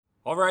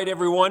All right,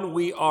 everyone,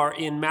 we are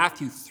in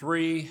Matthew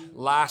 3,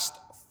 last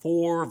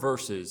 4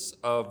 verses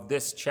of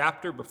this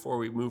chapter before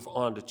we move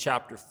on to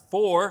chapter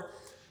 4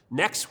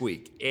 next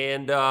week.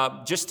 And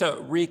just to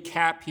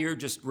recap here,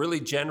 just really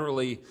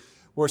generally,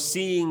 we're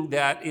seeing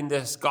that in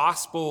this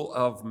Gospel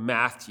of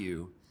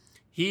Matthew,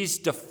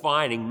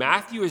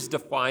 Matthew is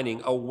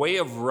defining a way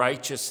of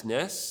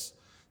righteousness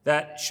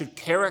that should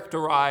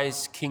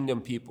characterize kingdom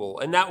people.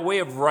 And that way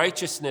of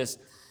righteousness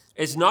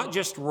is not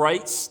just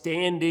right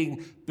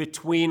standing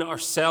between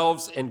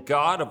ourselves and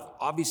God.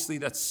 Obviously,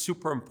 that's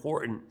super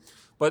important.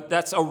 But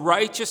that's a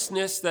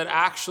righteousness that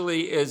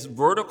actually is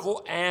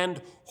vertical and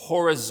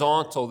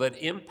horizontal,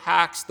 that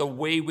impacts the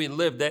way we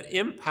live, that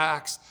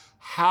impacts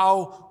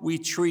how we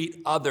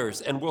treat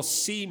others. And we'll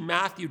see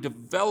Matthew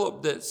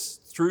develop this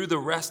through the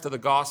rest of the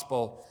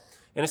gospel,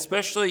 and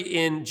especially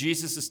in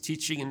Jesus'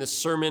 teaching in the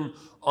Sermon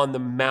on the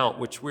Mount,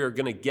 which we're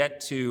going to get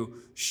to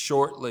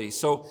shortly.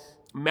 So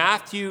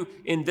Matthew,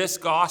 in this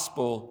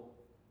gospel,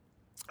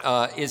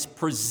 is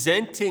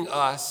presenting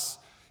us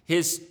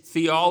his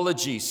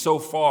theology so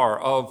far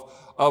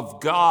of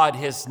God,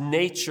 his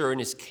nature and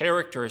his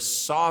character, his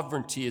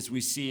sovereignty, as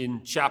we see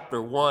in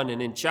chapter 1.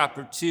 And in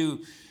chapter 2,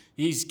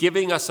 he's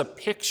giving us a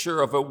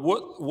picture of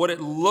what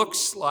it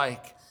looks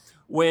like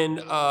when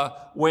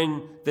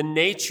the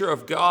nature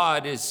of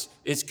God is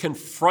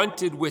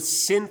confronted with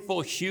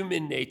sinful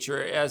human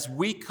nature as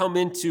we come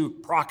into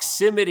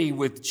proximity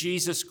with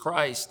Jesus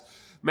Christ.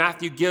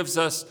 Matthew gives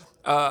us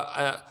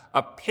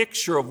a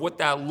picture of what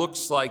that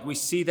looks like. We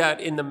see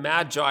that in the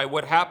Magi,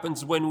 what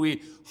happens when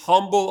we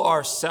humble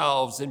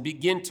ourselves and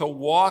begin to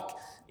walk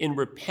in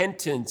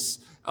repentance,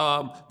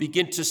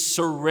 begin to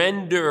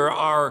surrender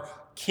our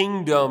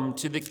kingdom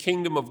to the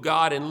kingdom of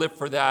God and live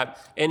for that.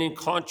 And in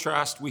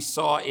contrast, we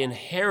saw in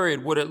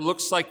Herod what it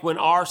looks like when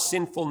our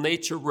sinful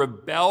nature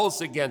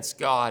rebels against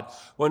God,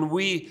 when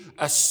we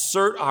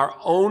assert our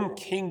own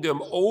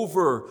kingdom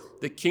over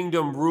the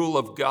kingdom rule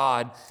of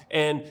God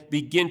and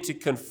begin to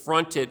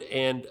confront it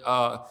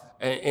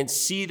and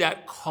see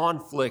that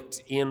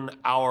conflict in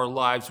our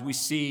lives. We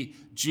see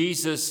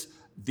Jesus,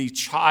 the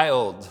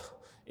child,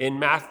 in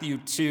Matthew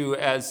 2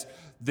 as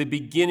the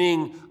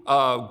beginning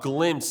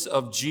glimpse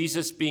of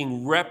Jesus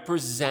being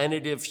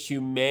representative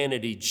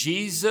humanity.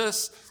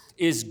 Jesus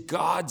is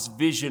God's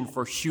vision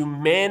for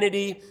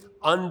humanity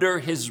under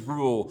his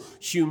rule,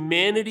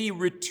 humanity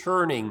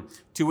returning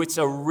to its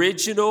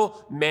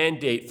original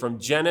mandate from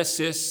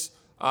Genesis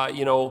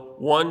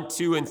 1,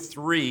 2, and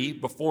 3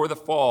 before the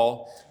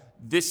fall.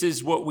 This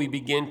is what we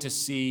begin to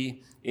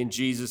see in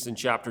Jesus in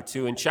chapter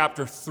 2. In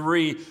chapter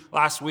 3,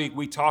 last week,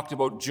 we talked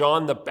about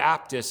John the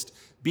Baptist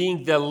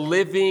being the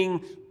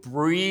living,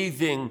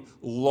 breathing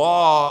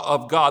law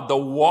of God, the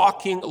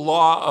walking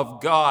law of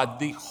God,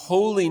 the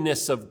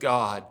holiness of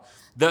God,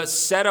 the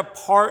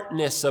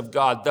set-apartness of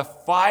God, the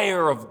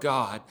fire of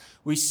God.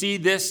 We see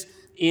this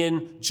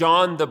in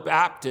John the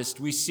Baptist.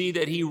 We see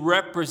that he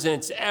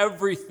represents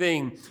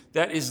everything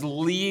that is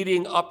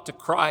leading up to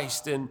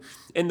Christ and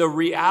the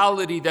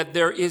reality that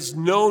there is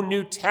no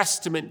New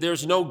Testament.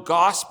 There's no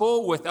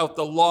gospel without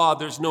the law.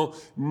 There's no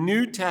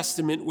New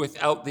Testament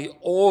without the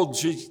old.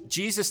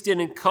 Jesus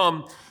didn't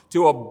come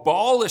to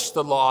abolish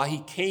the law. He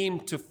came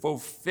to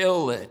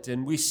fulfill it.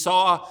 And we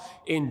saw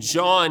in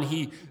John,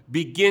 he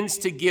begins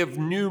to give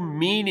new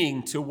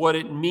meaning to what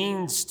it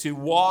means to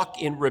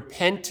walk in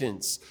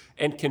repentance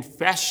and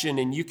confession.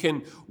 And you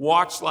can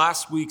watch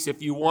last week's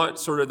if you want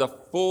sort of the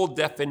full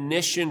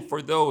definition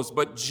for those.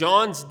 But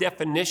John's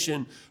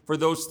definition for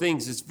those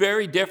things is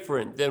very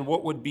different than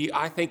what would be,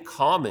 I think,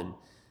 common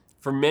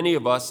for many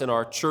of us in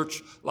our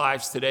church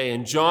lives today.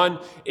 And John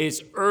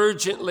is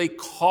urgently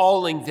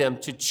calling them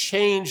to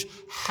change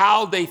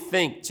how they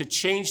think, to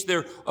change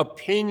their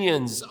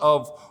opinions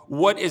of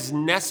what is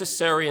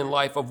necessary in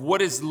life, of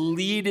what is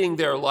leading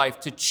their life,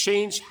 to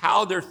change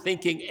how they're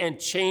thinking and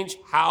change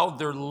how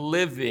they're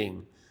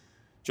living.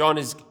 John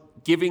is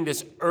giving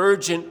this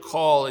urgent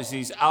call as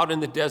he's out in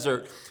the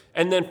desert.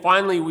 And then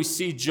finally, we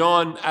see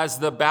John as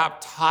the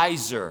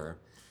baptizer.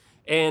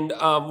 And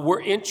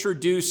we're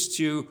introduced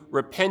to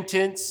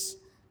repentance,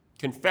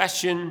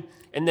 confession,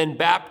 and then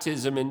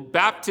baptism. And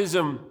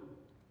baptism,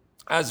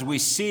 as we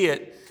see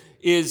it,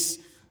 is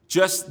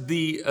just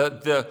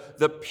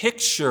the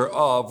picture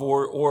of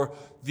or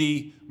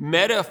the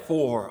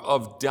metaphor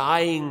of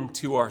dying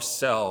to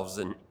ourselves.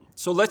 And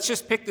so let's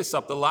just pick this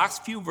up, the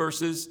last few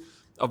verses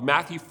of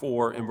Matthew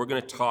 4, and we're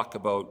going to talk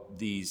about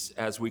these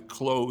as we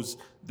close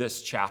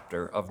this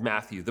chapter of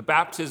Matthew, the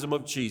baptism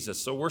of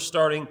Jesus. So we're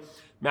starting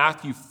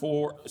Matthew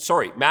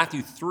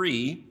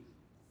 3,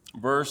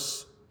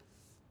 verse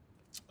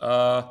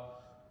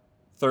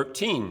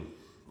 13.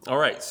 All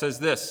right, it says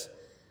this.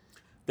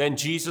 Then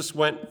Jesus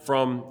went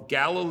from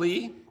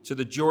Galilee to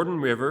the Jordan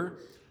River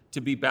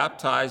to be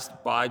baptized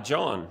by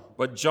John.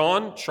 But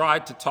John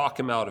tried to talk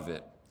him out of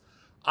it.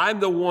 I'm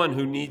the one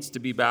who needs to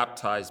be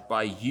baptized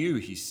by you,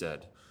 he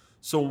said.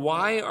 So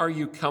why are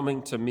you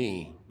coming to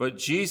me? But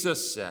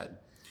Jesus said,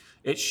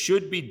 it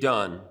should be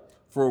done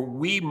for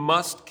we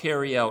must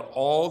carry out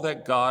all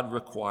that God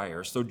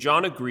requires." So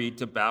John agreed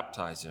to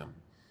baptize him.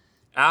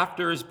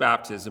 After his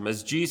baptism,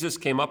 as Jesus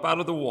came up out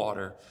of the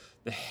water,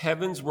 the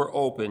heavens were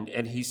opened,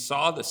 and he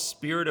saw the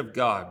Spirit of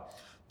God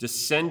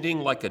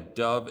descending like a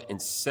dove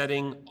and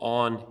setting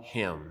on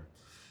him.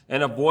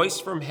 And a voice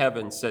from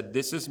heaven said,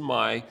 "This is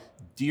my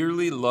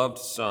dearly loved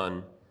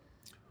Son,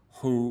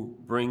 who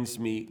brings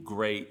me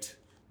great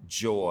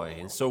joy."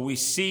 And so we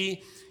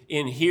see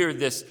in here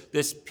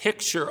this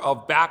picture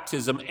of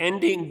baptism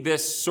ending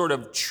this sort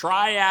of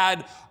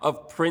triad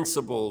of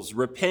principles: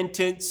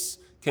 repentance,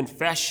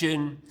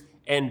 confession,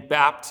 and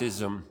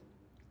baptism.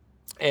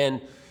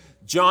 And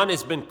John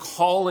has been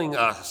calling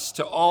us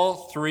to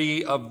all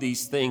three of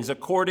these things.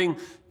 According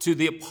to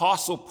the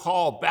Apostle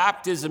Paul,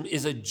 baptism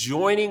is a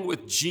joining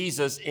with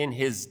Jesus in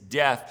his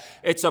death.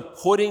 It's a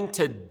putting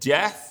to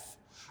death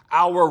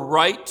our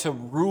right to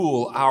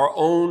rule our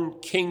own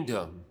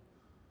kingdom.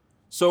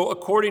 So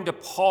according to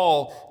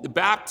Paul, the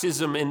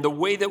baptism and the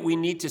way that we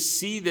need to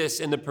see this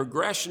in the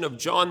progression of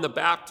John the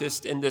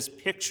Baptist and this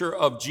picture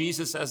of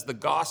Jesus as the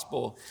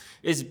gospel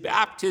is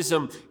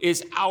baptism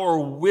is our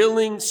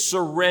willing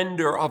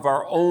surrender of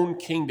our own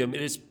kingdom.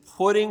 It is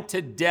putting to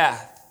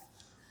death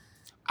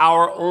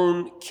our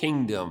own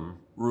kingdom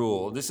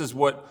rule. This is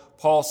what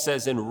Paul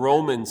says in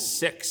Romans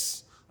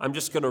 6. I'm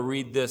just going to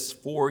read this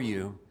for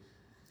you.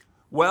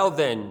 "Well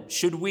then,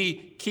 should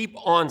we keep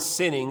on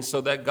sinning so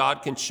that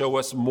God can show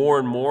us more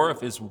and more of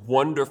his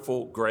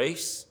wonderful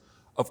grace?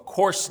 Of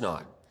course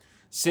not.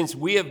 Since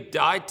we have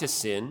died to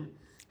sin,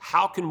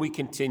 how can we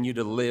continue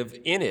to live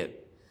in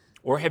it?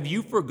 Or have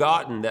you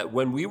forgotten that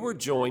when we were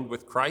joined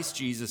with Christ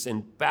Jesus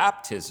in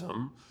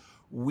baptism,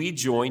 we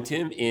joined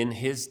him in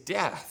his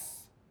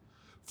death?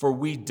 For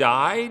we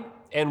died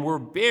and were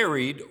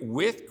buried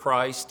with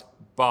Christ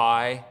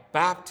by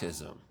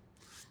baptism.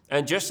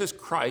 And just as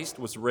Christ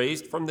was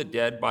raised from the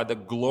dead by the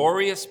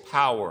glorious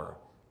power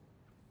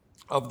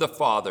of the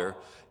Father,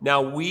 now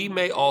we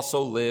may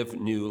also live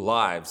new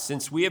lives.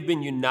 Since we have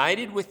been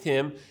united with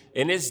him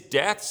in his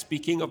death,"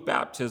 speaking of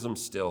baptism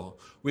still,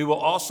 "we will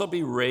also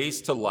be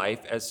raised to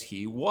life as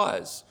he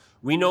was.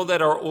 We know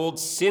that our old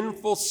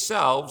sinful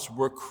selves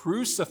were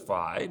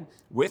crucified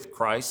with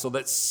Christ so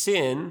that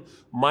sin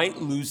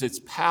might lose its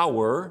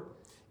power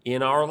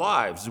in our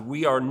lives.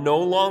 We are no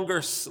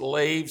longer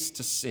slaves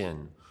to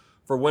sin.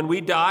 For when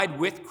we died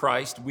with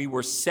Christ, we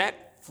were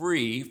set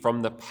free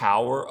from the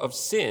power of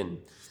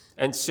sin.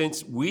 And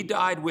since we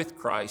died with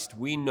Christ,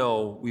 we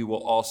know we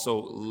will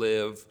also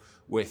live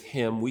with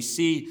him." We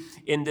see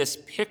in this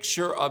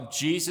picture of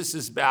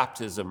Jesus'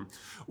 baptism,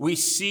 we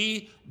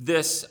see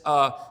this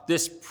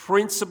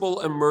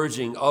principle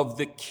emerging of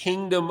the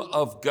kingdom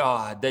of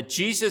God that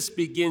Jesus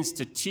begins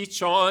to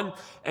teach on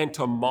and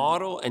to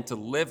model and to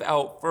live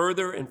out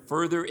further and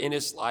further in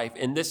his life.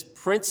 And this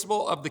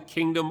principle of the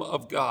kingdom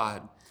of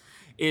God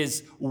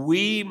is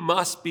we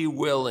must be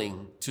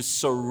willing to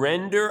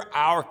surrender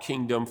our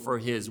kingdom for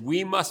his.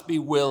 We must be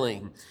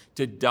willing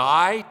to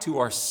die to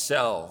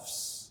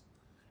ourselves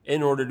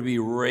in order to be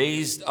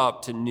raised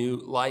up to new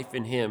life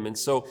in him. And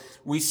so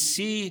we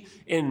see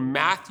in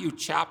Matthew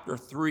chapter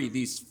 3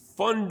 these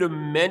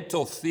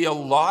fundamental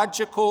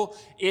theological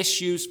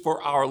issues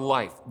for our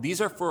life. These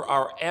are for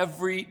our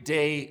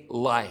everyday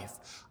life.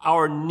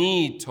 Our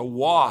need to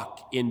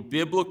walk in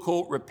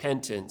biblical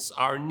repentance,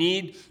 our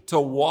need to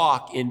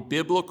walk in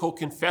biblical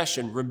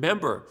confession.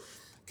 Remember,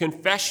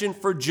 confession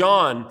for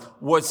John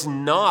was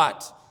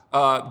not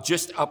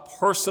just a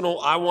personal,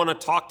 I want to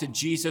talk to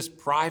Jesus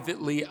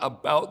privately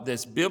about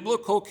this.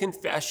 Biblical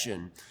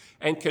confession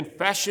and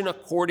confession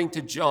according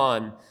to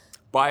John,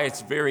 by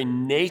its very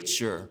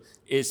nature,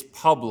 is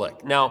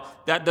public. Now,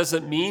 that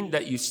doesn't mean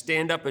that you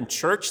stand up in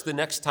church the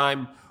next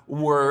time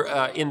we're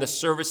in the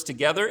service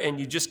together and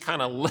you just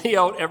kind of lay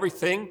out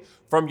everything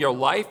from your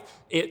life.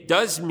 It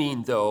does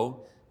mean,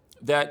 though,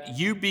 that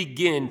you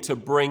begin to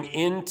bring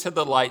into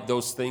the light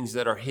those things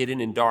that are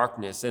hidden in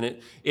darkness. And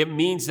it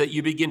means that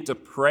you begin to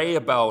pray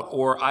about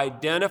or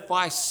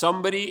identify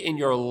somebody in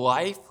your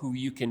life who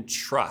you can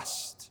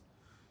trust.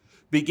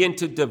 Begin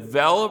to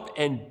develop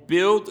and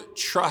build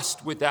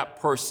trust with that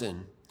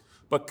person,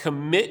 but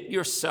commit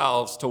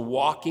yourselves to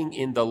walking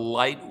in the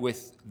light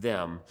with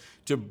them,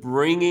 to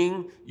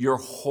bringing your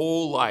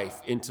whole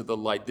life into the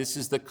light. This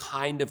is the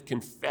kind of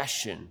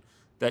confession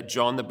that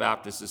John the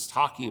Baptist is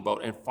talking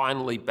about. And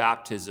finally,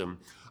 baptism,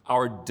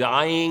 our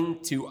dying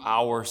to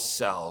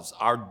ourselves,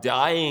 our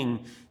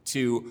dying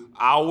to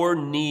our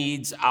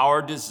needs,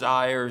 our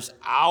desires,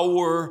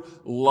 our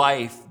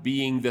life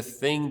being the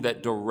thing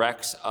that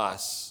directs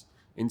us.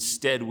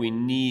 Instead, we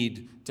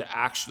need to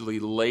actually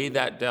lay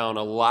that down,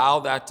 allow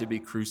that to be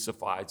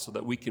crucified so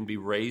that we can be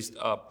raised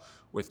up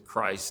with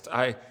Christ.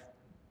 I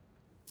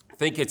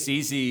think it's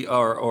easy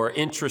or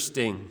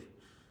interesting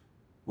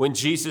when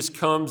Jesus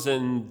comes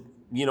and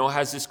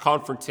has this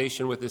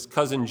confrontation with his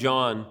cousin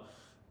John.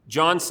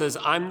 John says,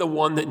 "I'm the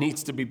one that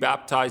needs to be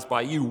baptized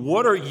by you.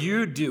 What are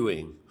you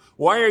doing?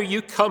 Why are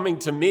you coming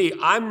to me?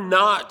 I'm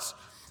not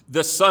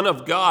the Son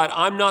of God.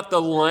 I'm not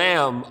the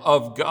Lamb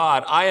of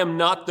God. I am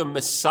not the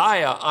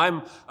Messiah.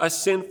 I'm a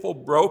sinful,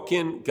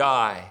 broken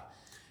guy.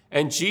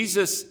 And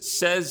Jesus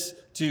says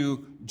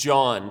to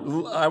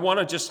John, I want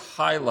to just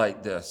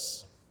highlight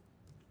this.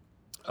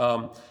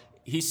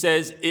 He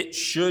says, it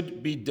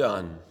should be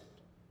done.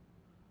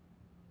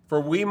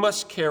 For we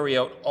must carry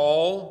out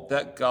all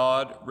that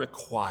God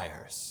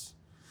requires.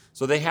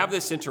 So they have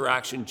this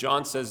interaction.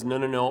 John says,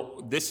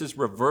 no, this is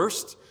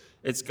reversed.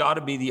 It's got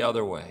to be the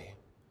other way.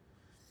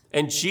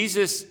 And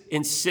Jesus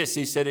insists,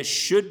 he said, it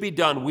should be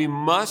done. We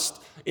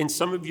must, in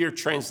some of your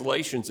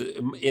translations,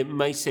 it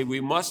may say we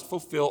must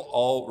fulfill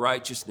all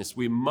righteousness.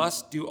 We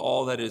must do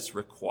all that is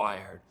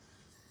required.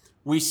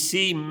 We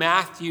see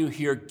Matthew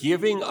here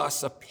giving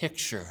us a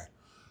picture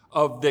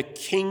of the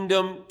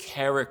kingdom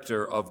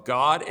character of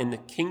God and the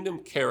kingdom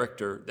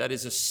character that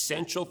is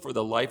essential for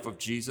the life of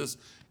Jesus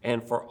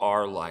and for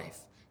our life.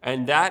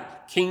 And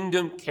that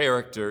kingdom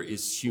character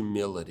is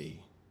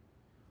humility.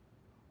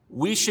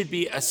 We should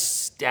be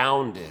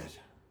astounded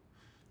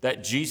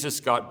that Jesus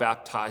got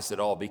baptized at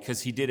all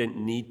because he didn't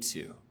need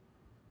to.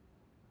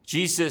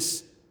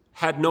 Jesus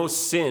had no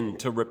sin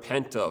to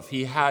repent of.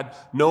 He had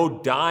no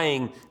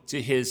dying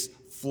to his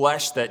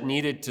flesh that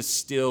needed to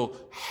still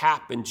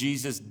happen.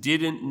 Jesus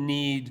didn't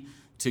need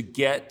to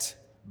get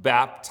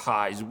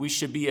baptized. We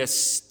should be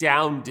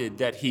astounded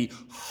that he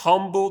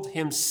humbled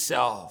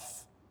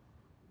himself,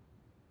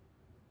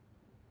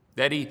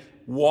 that he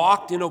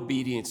walked in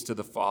obedience to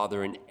the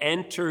Father and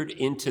entered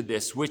into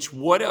this, which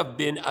would have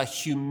been a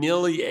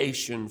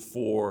humiliation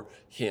for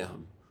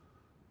him.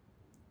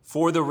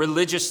 For the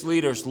religious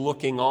leaders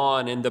looking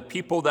on and the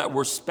people that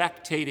were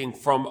spectating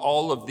from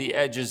all of the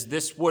edges,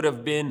 this would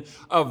have been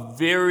a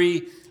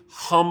very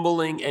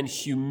humbling and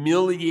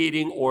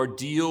humiliating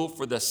ordeal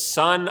for the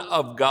Son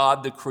of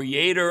God, the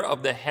creator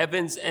of the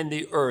heavens and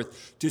the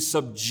earth, to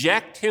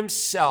subject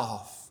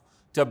himself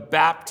to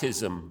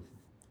baptism,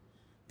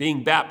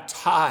 being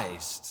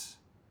baptized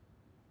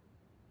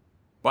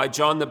by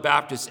John the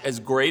Baptist, as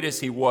great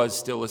as he was,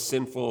 still a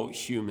sinful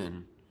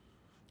human.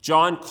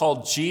 John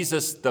called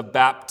Jesus the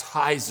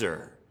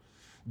baptizer.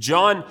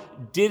 John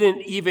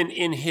didn't even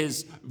in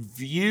his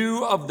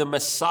view of the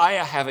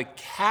Messiah have a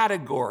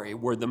category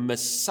where the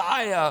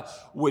Messiah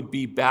would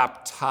be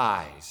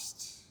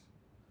baptized.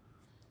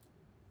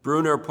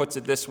 Bruner puts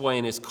it this way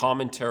in his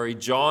commentary: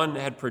 John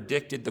had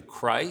predicted the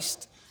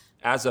Christ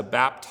as a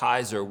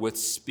baptizer with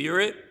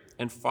spirit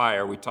and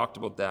fire. We talked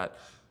about that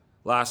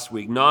last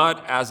week.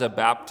 Not as a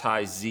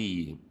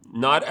baptizee,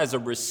 not as a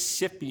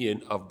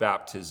recipient of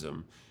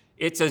baptism.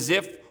 It's as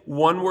if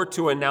one were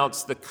to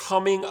announce the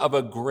coming of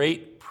a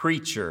great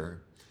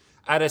preacher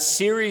at a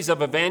series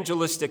of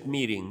evangelistic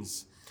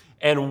meetings,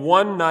 and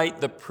one night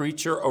the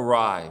preacher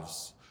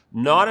arrives,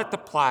 not at the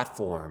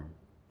platform,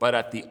 but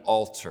at the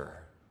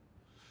altar.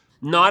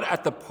 Not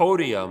at the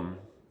podium,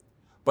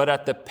 but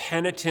at the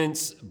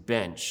penitent's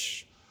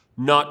bench.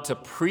 Not to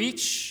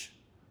preach,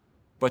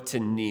 but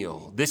to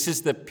kneel. This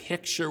is the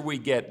picture we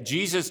get.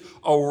 Jesus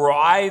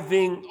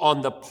arriving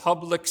on the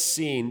public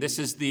scene. This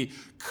is the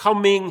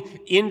coming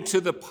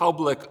into the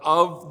public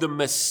of the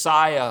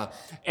Messiah.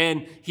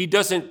 And he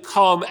doesn't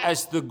come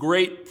as the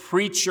great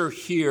preacher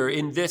here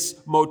in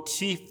this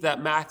motif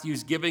that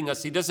Matthew's giving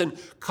us. He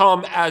doesn't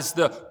come as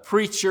the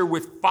preacher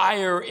with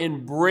fire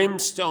and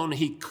brimstone.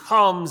 He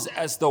comes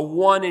as the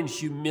one in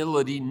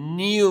humility,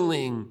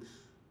 kneeling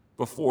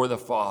before the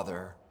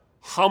Father,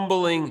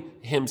 humbling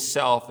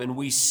himself. And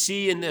we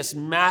see in this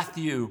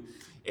Matthew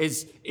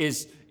is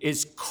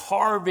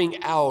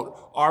carving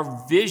out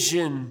our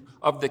vision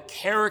of the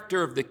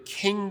character of the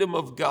kingdom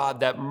of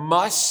God that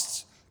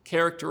must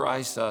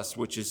characterize us,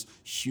 which is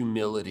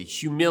humility.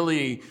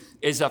 Humility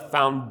is a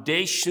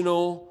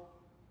foundational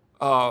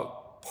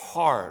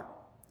part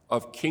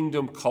of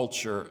kingdom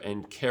culture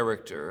and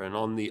character. And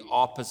on the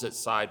opposite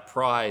side,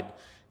 pride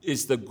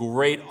is the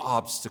great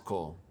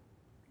obstacle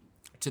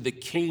to the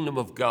kingdom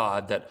of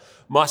God that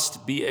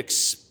must be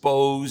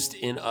exposed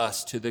in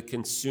us to the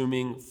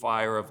consuming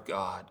fire of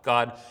God.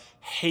 God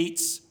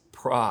hates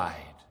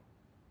pride.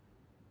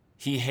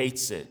 He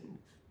hates it.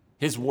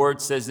 His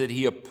word says that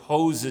he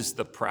opposes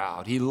the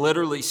proud. He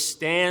literally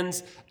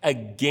stands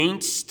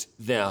against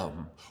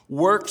them,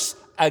 works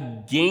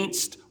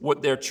against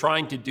what they're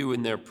trying to do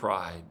in their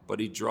pride,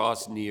 but he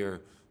draws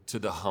near to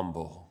the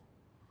humble.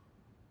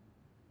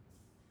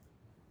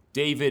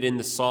 David in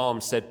the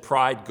Psalm said,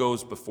 pride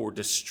goes before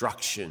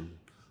destruction,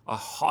 a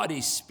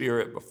haughty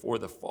spirit before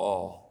the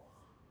fall.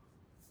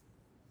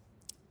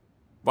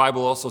 The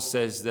Bible also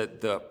says that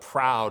the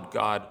proud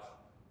God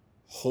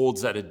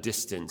holds at a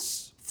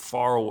distance,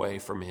 far away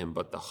from him,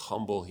 but the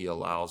humble he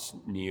allows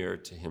near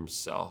to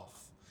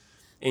himself.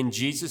 In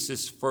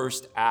Jesus'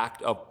 first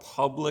act of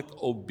public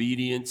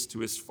obedience to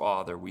his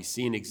Father, we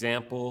see an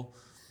example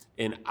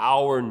in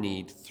our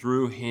need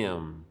through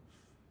him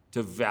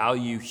to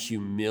value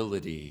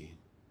humility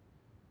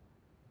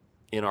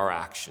in our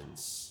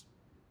actions.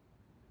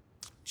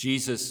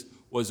 Jesus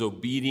was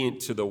obedient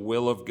to the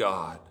will of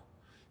God,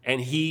 And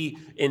he,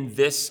 in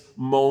this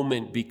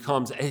moment,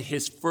 becomes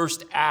his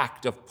first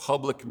act of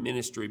public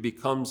ministry,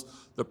 becomes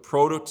the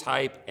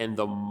prototype and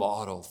the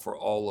model for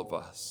all of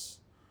us.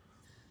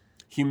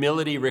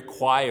 Humility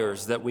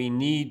requires that we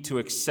need to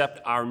accept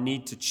our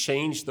need to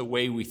change the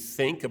way we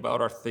think about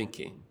our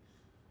thinking.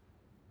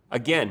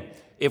 Again,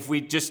 if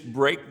we just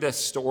break this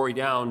story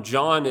down,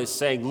 John is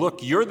saying, look,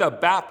 you're the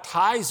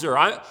baptizer.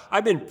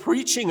 I've been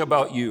preaching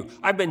about you.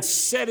 I've been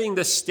setting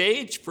the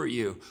stage for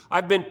you.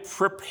 I've been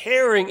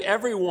preparing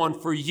everyone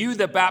for you,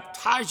 the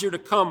baptizer, to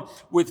come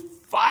with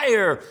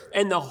fire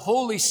and the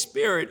Holy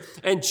Spirit.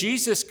 And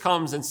Jesus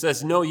comes and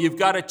says, no, you've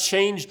got to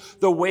change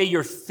the way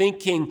you're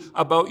thinking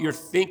about your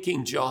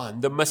thinking,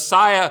 John. The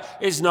Messiah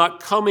is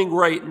not coming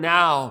right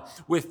now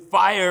with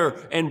fire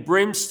and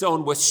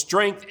brimstone, with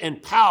strength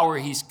and power.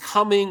 He's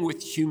coming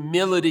with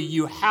humility.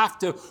 You have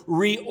to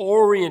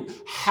reorient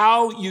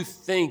how you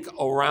think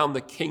around the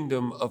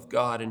kingdom of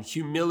God. And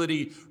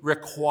humility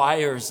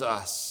requires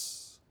us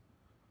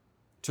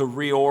to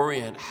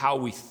reorient how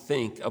we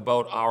think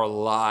about our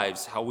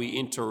lives, how we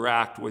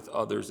interact with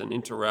others and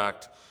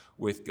interact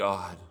with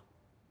God.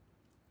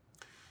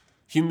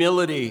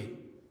 Humility,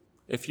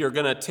 if you're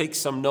going to take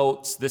some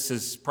notes, this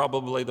is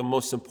probably the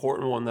most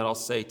important one that I'll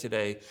say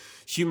today.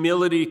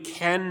 Humility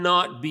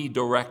cannot be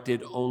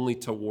directed only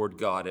toward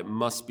God. It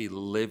must be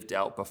lived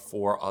out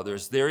before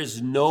others. There is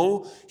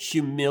no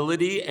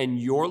humility in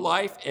your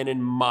life and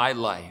in my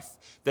life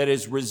that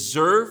is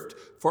reserved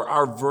for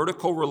our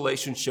vertical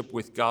relationship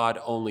with God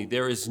only.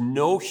 There is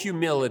no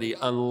humility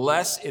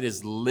unless it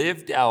is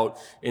lived out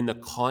in the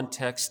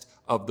context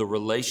of the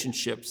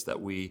relationships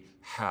that we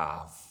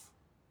have.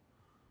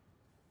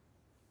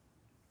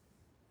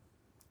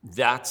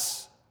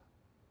 That's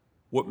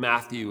what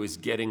Matthew is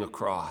getting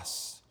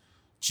across.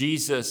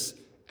 Jesus,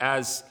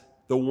 as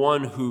the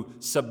one who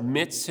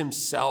submits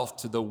himself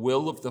to the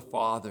will of the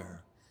Father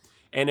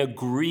and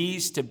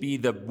agrees to be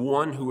the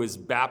one who is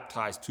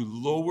baptized, who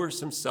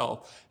lowers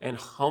himself and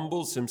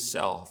humbles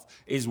himself,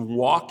 is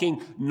walking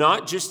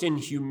not just in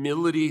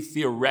humility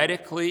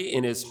theoretically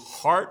in his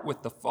heart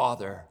with the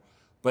Father,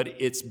 but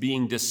it's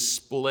being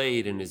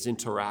displayed in his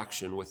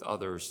interaction with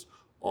others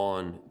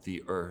on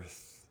the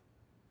earth.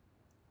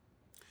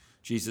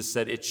 Jesus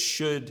said it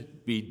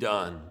should be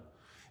done.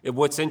 And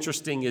what's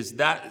interesting is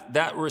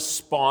that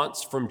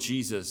response from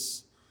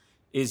Jesus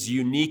is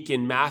unique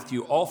in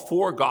Matthew. All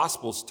four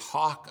Gospels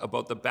talk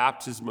about the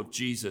baptism of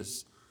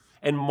Jesus.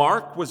 And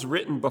Mark was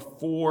written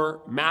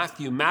before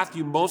Matthew.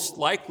 Matthew most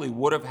likely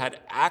would have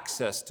had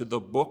access to the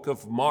book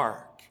of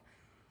Mark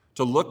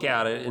to look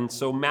at it. And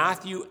so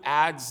Matthew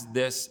adds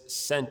this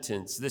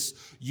sentence, this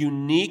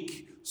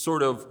unique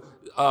sort of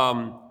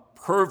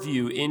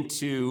purview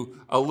into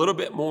a little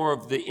bit more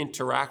of the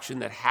interaction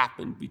that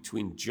happened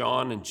between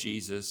John and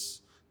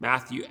Jesus.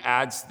 Matthew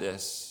adds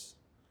this,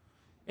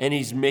 and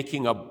he's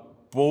making a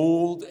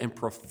bold and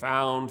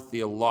profound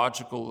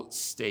theological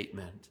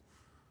statement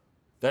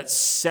that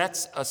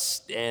sets a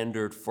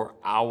standard for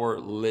our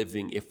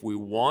living if we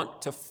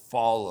want to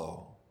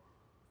follow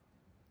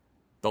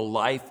the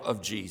life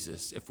of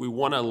Jesus, if we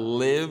want to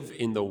live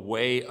in the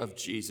way of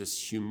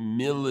Jesus.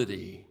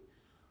 Humility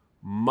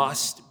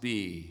must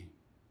be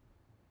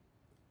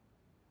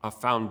a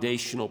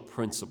foundational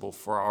principle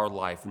for our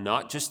life,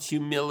 not just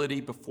humility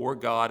before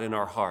God in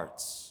our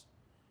hearts,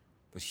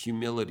 but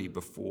humility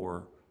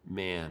before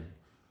man.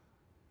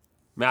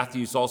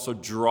 Matthew's also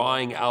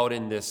drawing out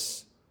in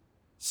this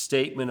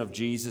statement of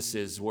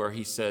Jesus's where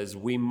he says,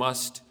 we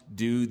must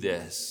do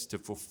this to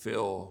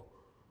fulfill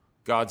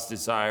God's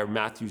desire.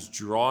 Matthew's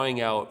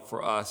drawing out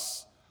for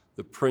us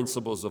the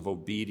principles of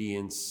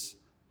obedience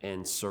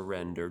and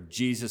surrender.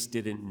 Jesus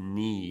didn't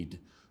need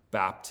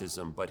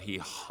baptism, but he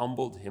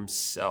humbled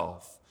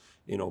himself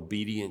in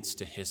obedience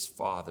to his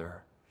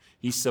Father.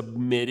 He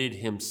submitted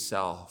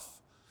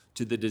himself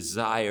to the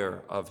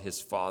desire of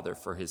his Father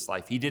for his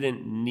life. He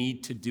didn't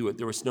need to do it.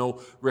 There was no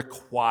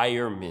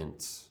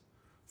requirement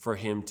for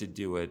him to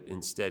do it.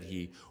 Instead,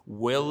 he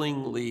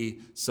willingly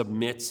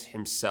submits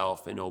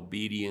himself in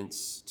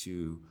obedience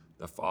to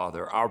the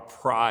Father. Our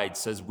pride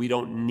says we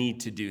don't need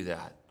to do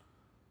that.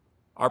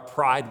 Our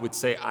pride would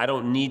say, I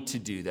don't need to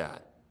do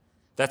that.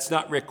 That's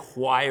not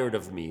required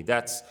of me.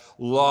 That's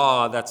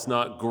law. That's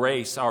not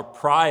grace. Our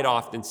pride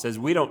often says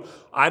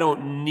I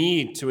don't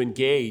need to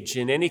engage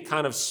in any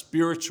kind of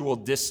spiritual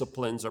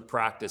disciplines or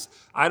practice.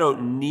 I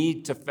don't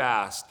need to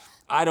fast.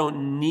 I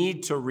don't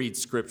need to read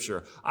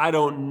Scripture. I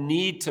don't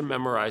need to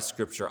memorize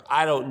Scripture.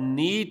 I don't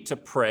need to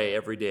pray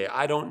every day.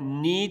 I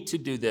don't need to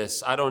do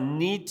this. I don't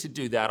need to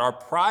do that. Our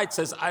pride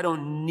says, I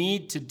don't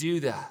need to do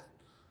that.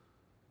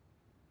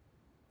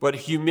 But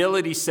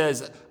humility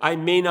says, I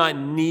may not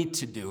need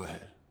to do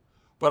it,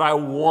 but I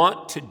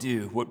want to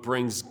do what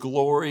brings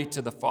glory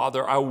to the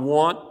Father. I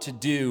want to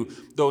do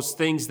those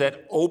things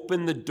that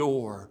open the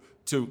door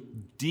to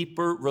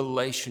deeper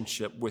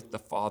relationship with the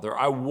Father.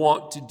 I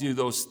want to do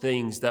those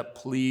things that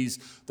please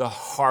the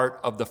heart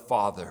of the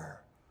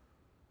Father.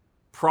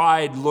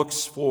 Pride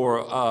looks for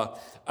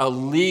a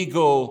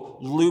legal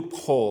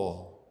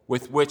loophole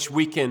with which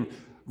we can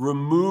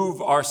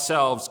remove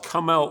ourselves,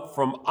 come out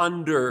from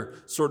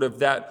under sort of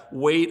that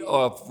weight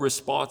of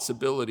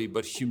responsibility.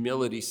 But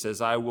humility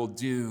says, I will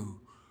do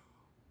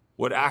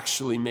what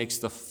actually makes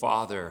the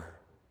Father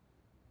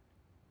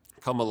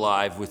come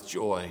alive with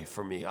joy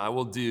for me. I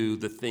will do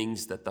the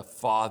things that the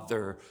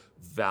Father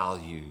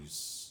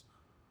values.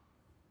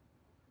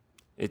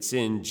 It's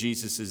in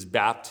Jesus'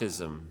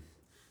 baptism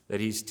that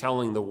he's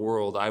telling the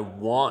world, I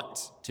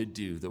want to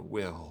do the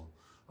will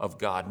of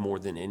God more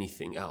than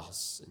anything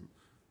else. And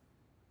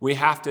we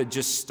have to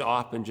just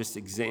stop and just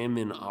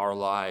examine our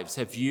lives.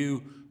 Have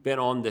you been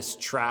on this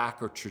track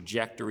or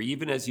trajectory,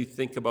 even as you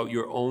think about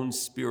your own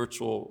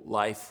spiritual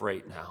life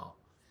right now?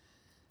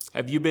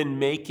 Have you been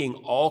making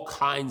all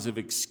kinds of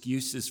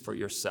excuses for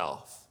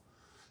yourself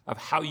of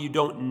how you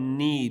don't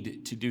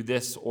need to do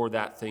this or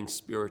that thing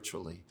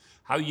spiritually,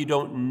 how you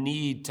don't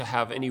need to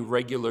have any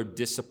regular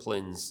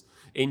disciplines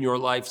in your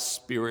life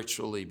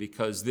spiritually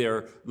because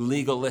they're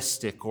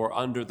legalistic or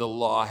under the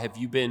law? Have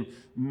you been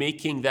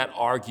making that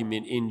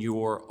argument in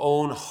your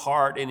own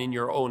heart and in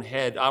your own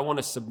head? I want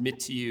to submit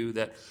to you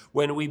that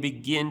when we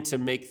begin to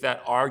make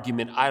that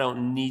argument, I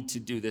don't need to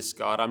do this,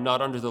 God. I'm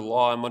not under the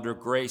law. I'm under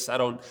grace. I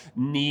don't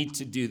need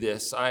to do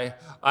this.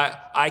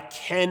 I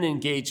can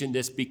engage in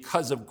this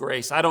because of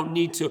grace. I don't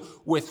need to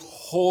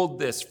withhold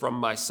this from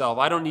myself.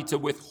 I don't need to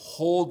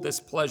withhold this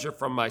pleasure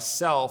from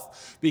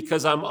myself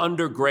because I'm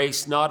under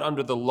grace, not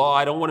under the law.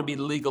 I don't want to be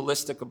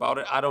legalistic about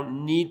it. I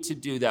don't need to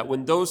do that.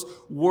 When those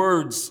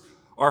words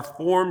are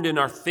formed in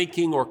our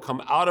thinking or come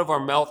out of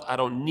our mouth, I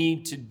don't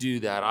need to do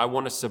that. I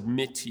want to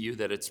submit to you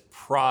that it's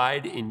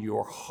pride in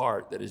your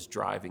heart that is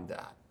driving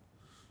that.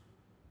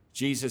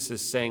 Jesus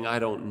is saying, I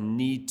don't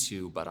need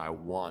to, but I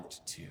want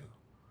to.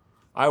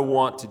 I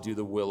want to do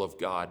the will of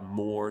God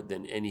more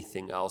than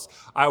anything else.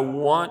 I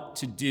want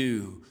to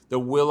do the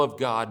will of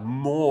God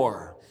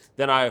more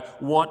than I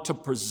want to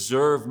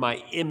preserve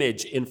my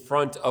image in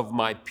front of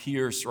my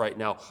peers right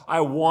now.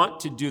 I want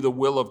to do the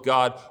will of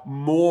God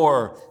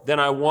more than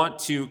I want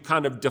to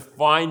kind of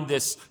define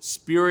this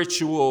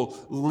spiritual,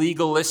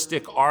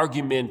 legalistic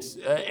argument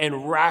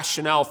and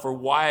rationale for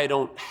why I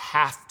don't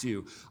have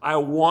to. I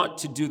want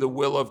to do the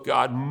will of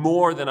God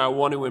more than I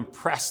want to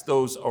impress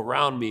those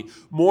around me,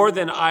 more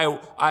than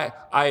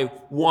I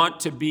want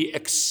to be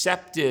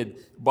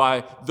accepted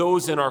by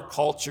those in our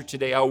culture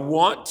today. I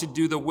want to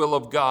do the will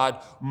of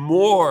God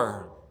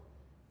more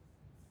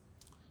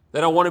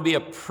than I want to be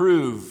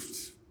approved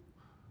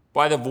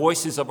by the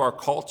voices of our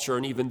culture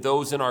and even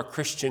those in our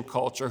Christian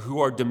culture who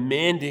are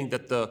demanding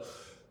that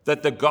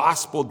the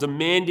gospel,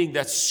 demanding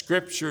that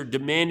scripture,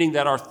 demanding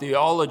that our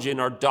theology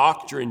and our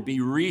doctrine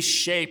be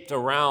reshaped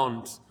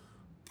around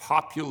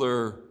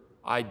popular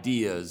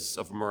ideas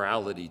of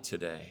morality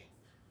today.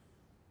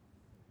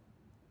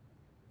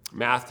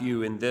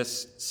 Matthew, in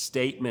this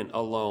statement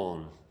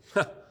alone,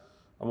 I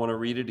want to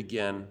read it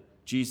again.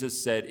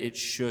 Jesus said, it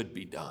should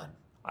be done.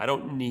 I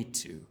don't need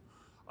to.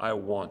 I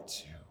want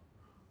to.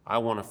 I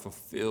want to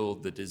fulfill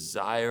the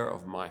desire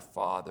of my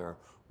Father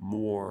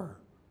more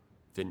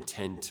than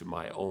tend to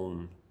my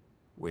own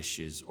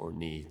wishes or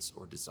needs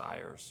or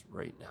desires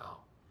right now.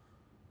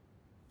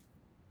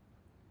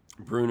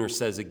 Bruner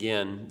says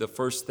again, the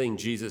first thing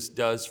Jesus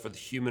does for the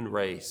human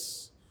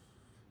race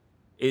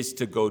is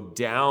to go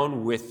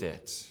down with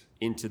it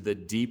into the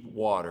deep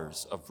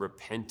waters of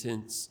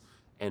repentance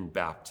and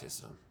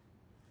baptism.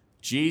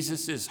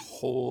 Jesus'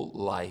 whole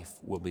life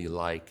will be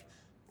like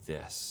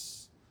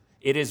this.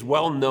 It is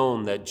well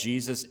known that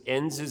Jesus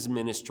ends his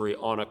ministry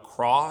on a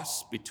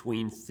cross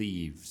between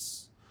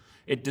thieves.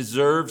 It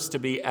deserves to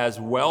be as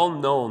well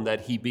known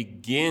that he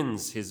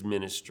begins his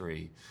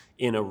ministry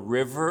in a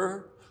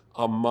river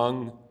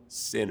among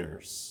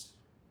sinners.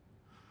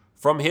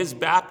 From his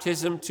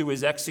baptism to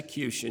his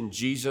execution,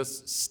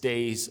 Jesus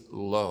stays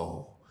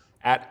low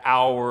at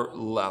our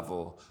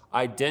level,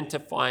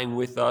 identifying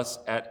with us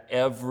at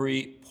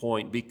every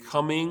point,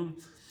 becoming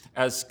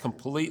as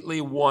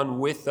completely one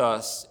with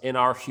us in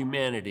our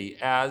humanity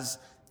as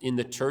in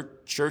the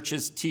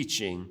church's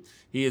teaching,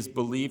 he is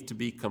believed to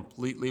be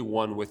completely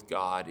one with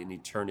God in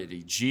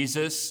eternity.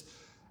 Jesus,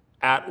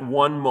 at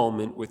one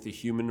moment with the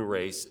human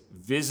race,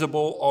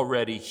 visible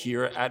already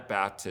here at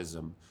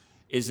baptism,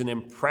 is as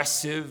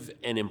impressive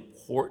and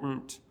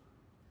important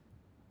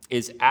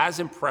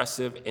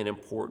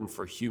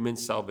for human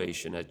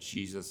salvation as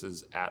Jesus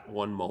is at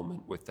one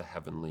moment with the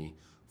Heavenly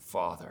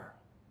Father.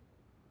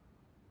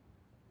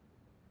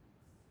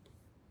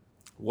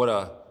 What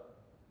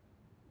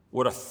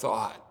a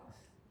thought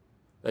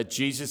that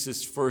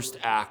Jesus' first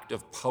act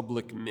of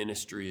public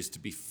ministry is to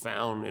be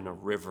found in a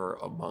river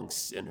among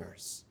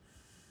sinners,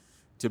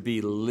 to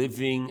be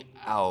living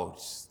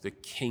out the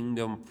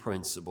kingdom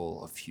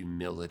principle of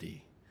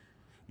humility,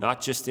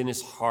 not just in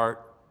his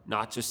heart,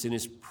 not just in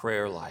his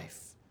prayer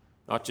life,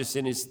 not just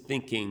in his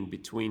thinking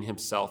between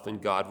himself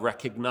and God,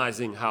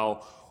 recognizing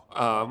how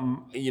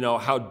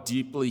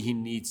deeply he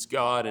needs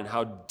God and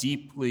how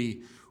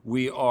deeply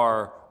we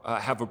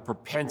have a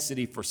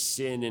propensity for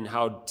sin and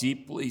how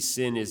deeply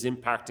sin is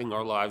impacting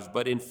our lives,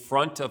 but in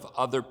front of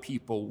other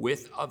people,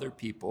 with other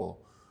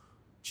people,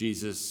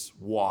 Jesus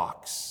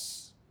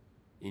walks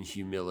in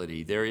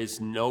humility. There is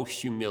no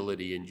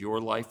humility in your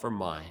life or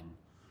mine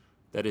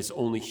that is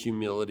only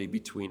humility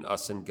between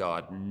us and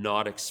God,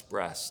 not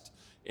expressed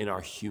in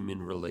our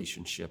human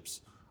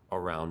relationships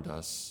around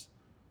us.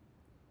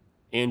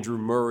 Andrew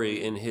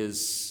Murray, in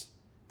his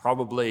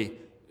probably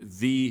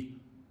the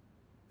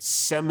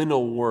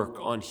seminal work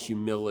on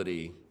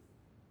humility,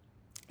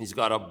 he's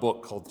got a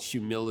book called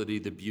Humility,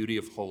 the Beauty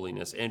of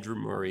Holiness. Andrew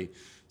Murray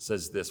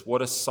says this: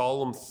 "What a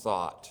solemn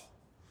thought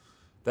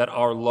that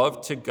our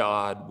love to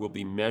God will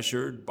be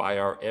measured by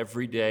our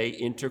everyday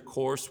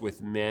intercourse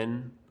with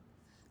men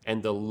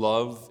and the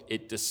love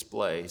it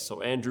displays."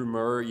 So Andrew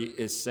Murray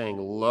is saying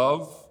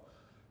love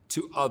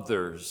to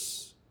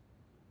others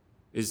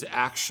is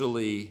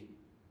actually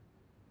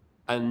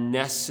a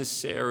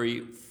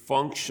necessary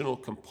functional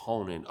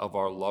component of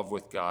our love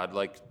with God.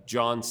 Like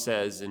John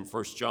says in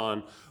 1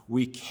 John,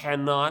 we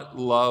cannot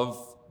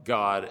love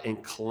God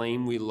and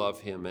claim we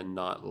love him and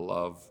not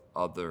love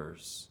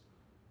others.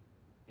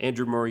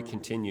 Andrew Murray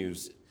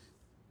continues,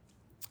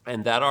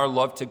 "And that our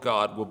love to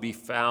God will be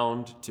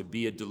found to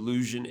be a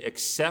delusion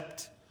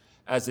except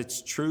as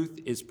its truth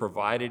is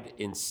provided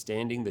in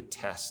standing the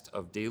test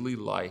of daily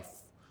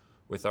life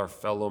with our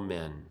fellow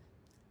men."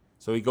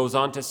 So he goes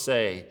on to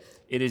say,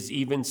 it is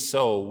even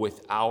so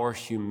with our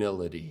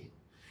humility.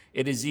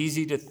 It is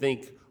easy to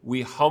think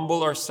we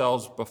humble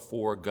ourselves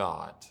before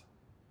God.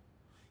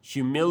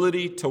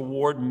 Humility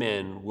toward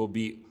men will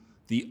be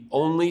the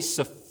only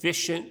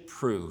sufficient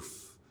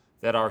proof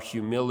that our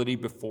humility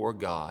before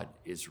God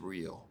is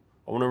real.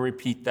 I want to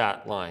repeat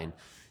that line.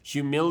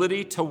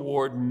 Humility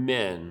toward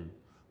men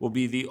will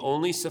be the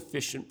only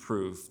sufficient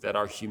proof that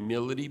our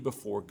humility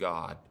before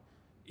God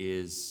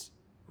is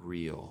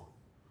real.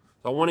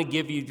 So I want to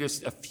give you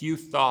just a few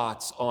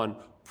thoughts on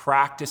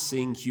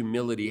practicing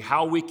humility,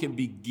 how we can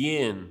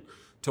begin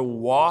to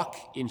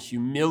walk in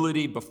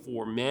humility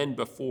before men,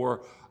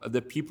 before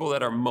the people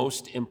that are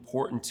most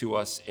important to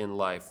us in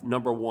life.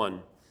 Number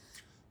one,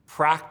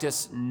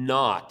 practice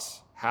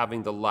not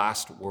having the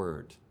last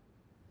word,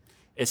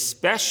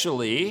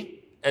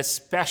 especially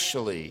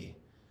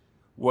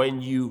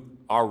when you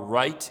are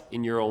right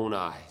in your own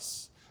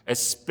eyes,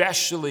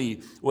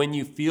 especially when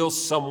you feel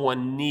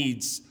someone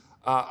needs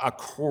a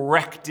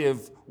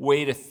corrective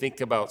way to think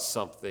about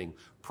something.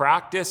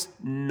 Practice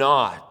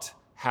not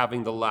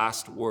having the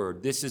last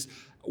word. This is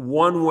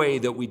one way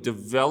that we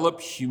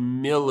develop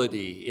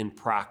humility in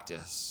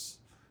practice.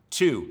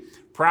 2,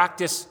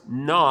 practice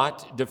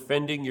not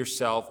defending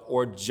yourself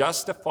or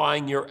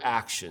justifying your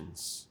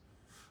actions.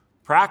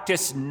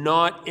 Practice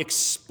not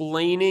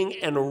explaining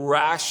and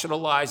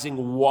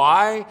rationalizing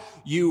why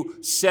you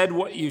said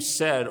what you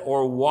said,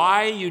 or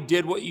why you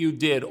did what you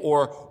did,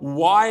 or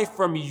why,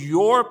 from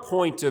your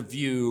point of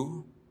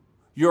view,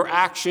 your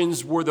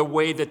actions were the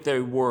way that they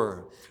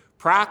were.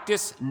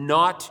 Practice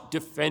not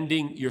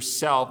defending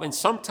yourself. And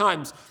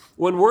sometimes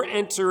when we're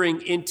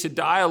entering into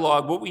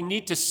dialogue, what we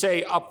need to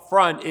say up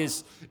front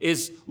is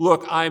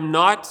look,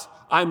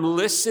 I'm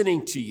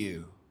listening to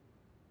you.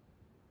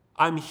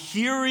 I'm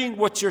hearing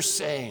what you're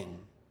saying.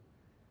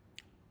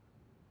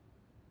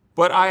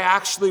 But I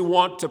actually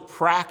want to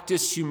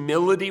practice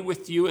humility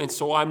with you, and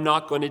so I'm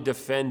not going to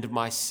defend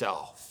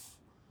myself.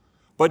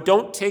 But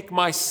don't take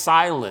my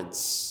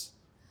silence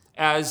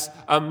as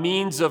a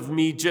means of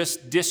me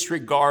just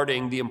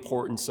disregarding the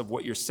importance of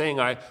what you're saying.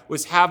 I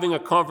was having a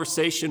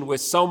conversation with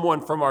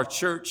someone from our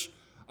church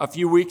a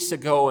few weeks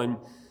ago,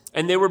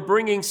 and they were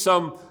bringing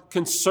some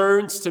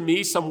concerns to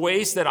me, some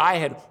ways that I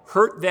had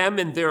hurt them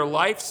in their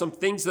life, some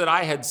things that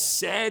I had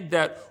said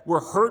that were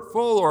hurtful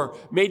or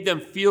made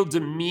them feel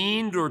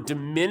demeaned or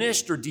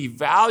diminished or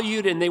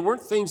devalued. And they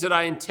weren't things that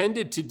I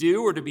intended to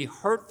do or to be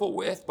hurtful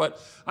with,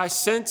 but I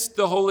sensed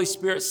the Holy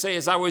Spirit say,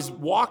 as I was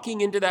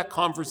walking into that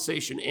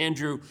conversation,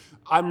 Andrew,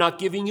 I'm not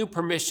giving you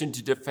permission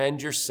to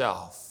defend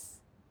yourself.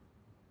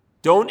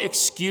 Don't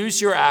excuse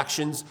your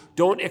actions.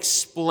 Don't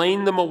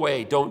explain them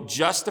away. Don't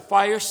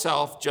justify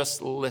yourself.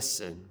 Just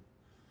listen.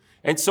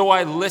 And so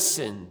I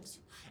listened.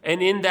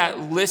 And in that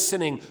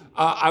listening,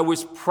 I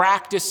was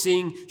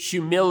practicing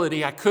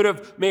humility. I could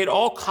have made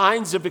all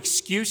kinds of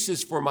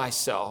excuses for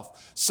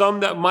myself, some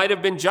that might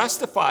have been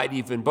justified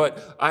even,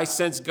 but I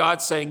sensed God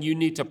saying, you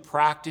need to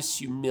practice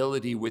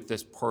humility with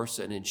this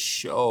person and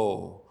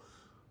show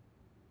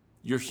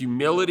your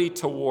humility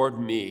toward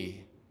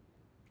me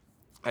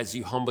as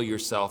you humble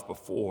yourself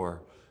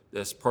before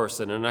this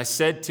person. And I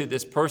said to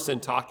this person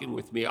talking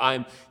with me,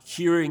 I'm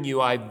hearing you.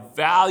 I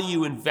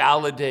value and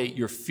validate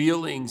your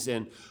feelings,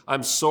 and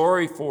I'm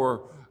sorry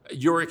for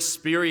your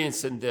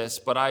experience in this,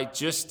 but I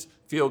just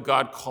feel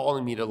God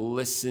calling me to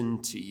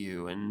listen to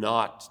you and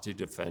not to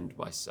defend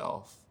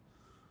myself.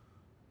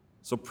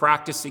 So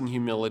practicing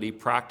humility,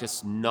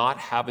 practice not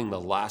having the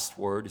last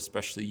word,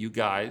 especially you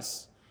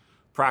guys.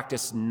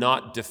 Practice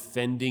not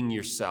defending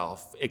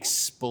yourself,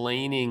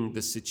 explaining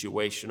the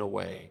situation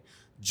away,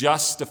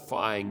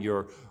 justifying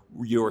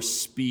your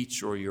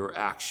speech or your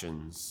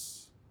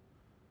actions.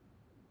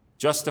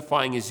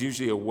 Justifying is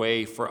usually a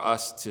way for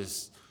us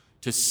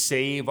to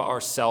save our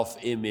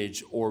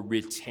self-image or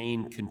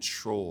retain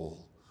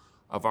control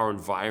of our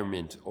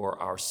environment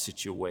or our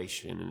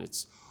situation. And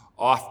it's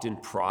often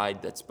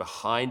pride that's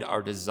behind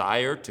our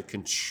desire to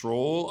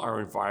control our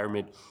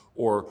environment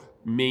or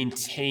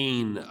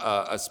maintain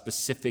a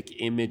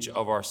specific image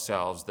of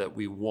ourselves that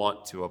we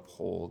want to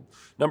uphold.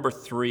 Number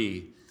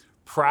 3,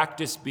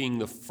 practice being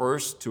the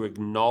first to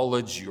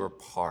acknowledge your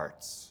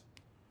parts.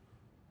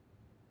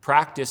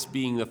 Practice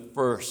being the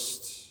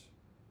first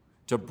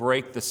to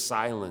break the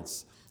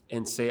silence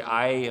and say,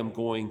 I am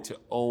going to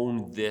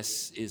own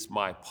this is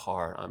my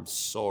part. I'm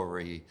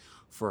sorry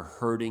for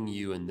hurting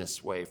you in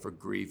this way, for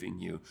grieving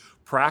you.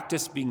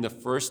 Practice being the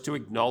first to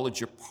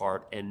acknowledge your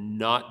part and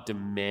not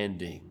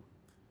demanding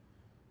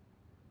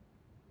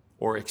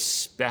or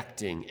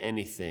expecting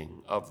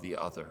anything of the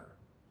other.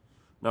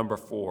 Number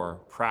 4,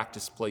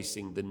 practice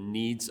placing the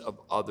needs of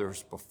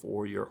others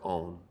before your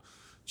own.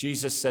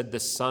 Jesus said the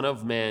Son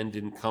of Man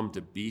didn't come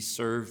to be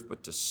served,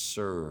 but to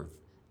serve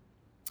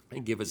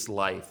and give his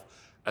life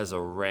as a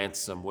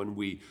ransom. When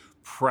we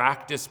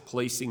practice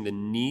placing the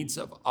needs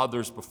of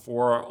others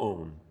before our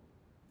own,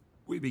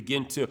 we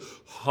begin to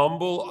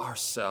humble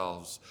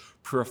ourselves,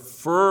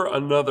 prefer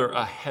another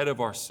ahead of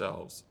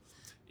ourselves,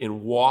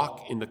 and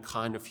walk in the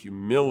kind of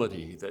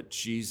humility that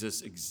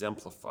Jesus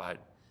exemplified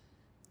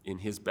in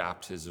his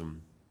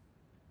baptism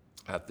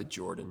at the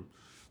Jordan.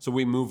 So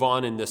we move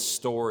on in this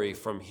story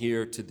from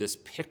here to this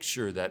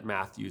picture that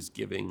Matthew's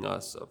giving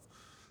us of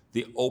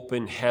the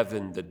open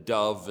heaven, the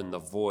dove, and the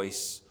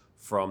voice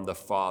from the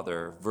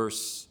Father.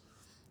 Verse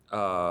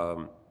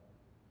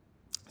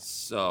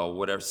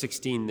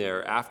 16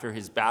 there. After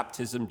his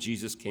baptism,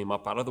 Jesus came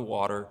up out of the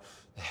water.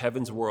 The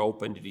heavens were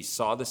opened, and he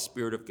saw the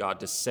Spirit of God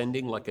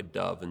descending like a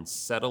dove and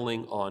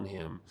settling on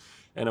him.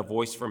 And a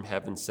voice from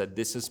heaven said,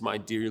 "This is my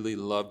dearly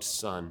loved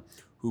Son,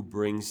 who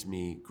brings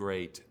me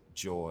great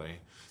joy."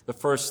 The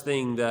first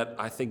thing that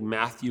I think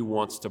Matthew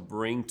wants to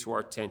bring to our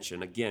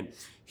attention, again,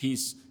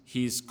 he's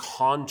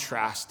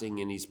contrasting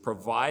and he's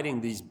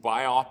providing these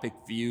biopic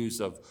views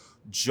of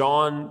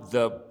John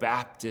the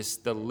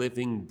Baptist, the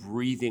living,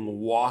 breathing,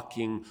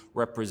 walking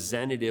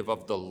representative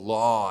of the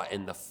law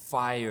and the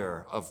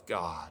fire of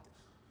God,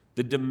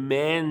 the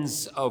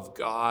demands of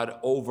God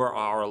over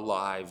our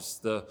lives,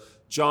 the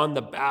John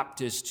the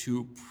Baptist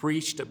who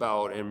preached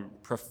about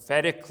and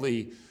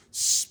prophetically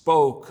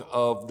spoke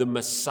of the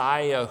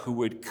Messiah who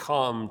would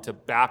come to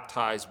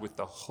baptize with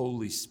the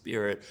Holy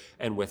Spirit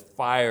and with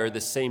fire.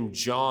 The same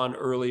John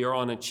earlier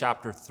on in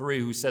chapter 3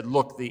 who said,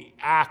 look, the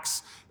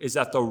axe is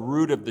at the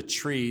root of the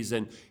trees,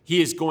 and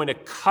he is going to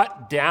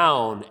cut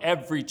down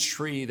every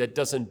tree that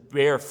doesn't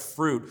bear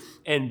fruit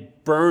and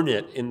burn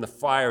it in the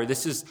fire.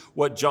 This is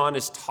what John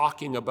is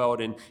talking about.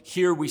 And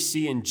here we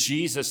see in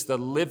Jesus the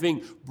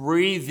living,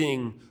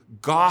 breathing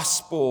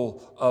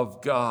gospel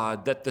of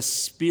God, that the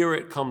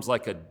Spirit comes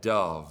like a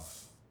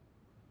dove.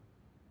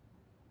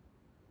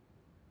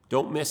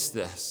 Don't miss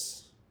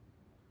this.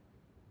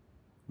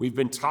 We've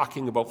been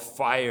talking about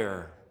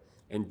fire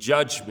and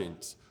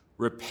judgment,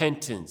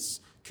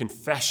 repentance,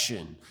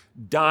 confession,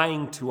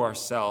 dying to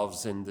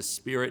ourselves, and the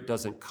Spirit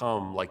doesn't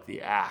come like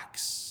the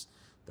axe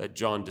that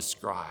John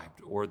described,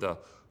 or the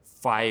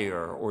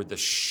fire or the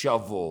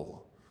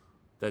shovel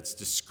that's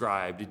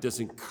described. It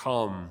doesn't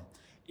come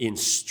in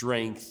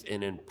strength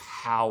and in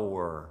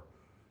power.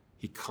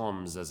 He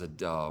comes as a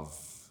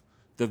dove.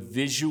 The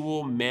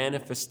visual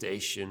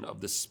manifestation of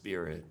the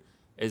Spirit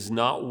is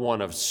not one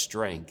of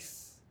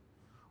strength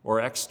or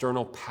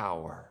external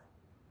power.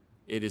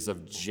 It is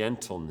of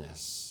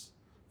gentleness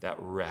that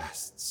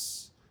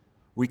rests.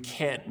 We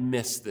can't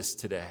miss this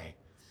today,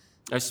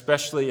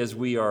 especially as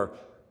we are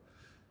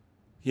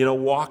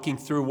walking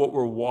through what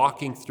we're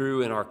walking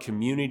through in our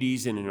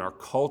communities and in our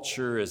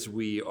culture, as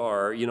we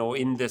are,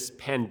 in this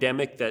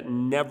pandemic that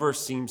never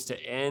seems to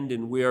end,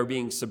 and we are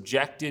being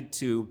subjected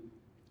to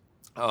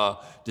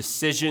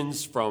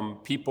decisions from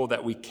people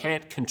that we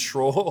can't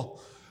control,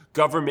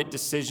 government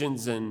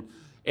decisions, and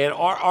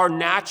our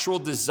natural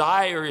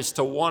desire is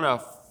to want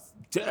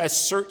to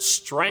assert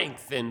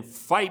strength and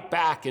fight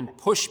back and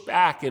push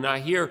back. And I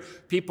hear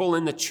people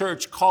in the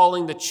church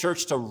calling the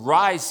church to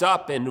rise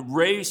up and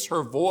raise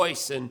her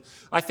voice. And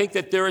I think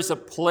that there is a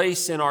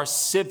place in our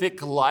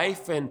civic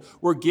life, and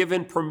we're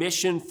given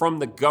permission from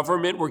the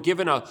government. We're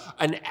given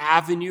an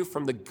avenue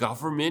from the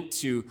government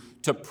to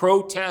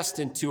protest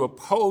and to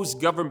oppose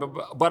government.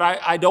 But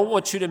I don't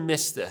want you to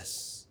miss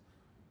this.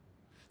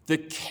 The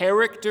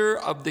character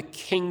of the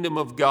kingdom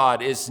of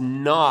God is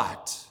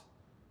not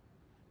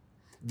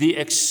the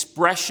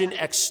expression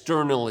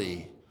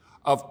externally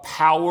of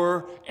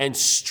power and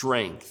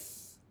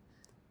strength.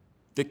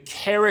 The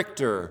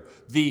character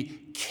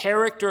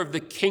of the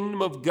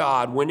kingdom of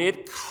God, when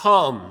it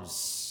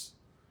comes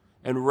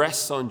and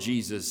rests on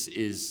Jesus,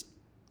 is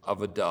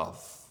of a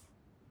dove.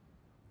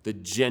 The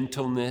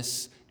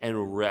gentleness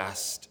and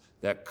rest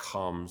that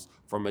comes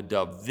from a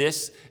dove.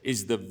 This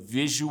is the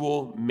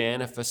visual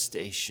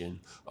manifestation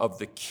of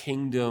the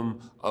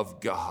kingdom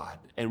of God.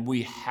 And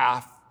we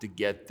have to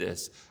get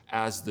this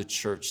as the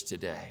church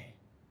today.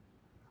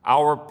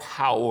 Our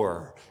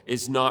power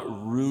is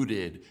not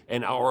rooted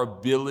in our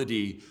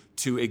ability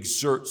to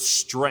exert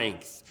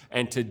strength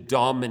and to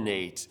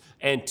dominate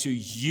and to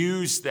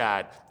use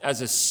that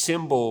as a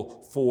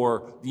symbol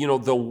for,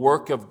 the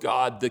work of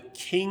God. The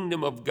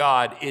kingdom of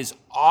God is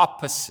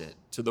opposite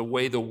to the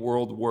way the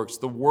world works.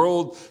 The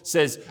world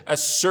says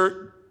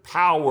assert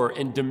power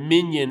and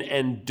dominion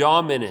and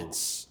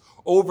dominance.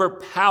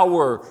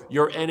 Overpower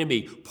your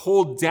enemy,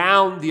 pull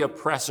down the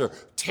oppressor,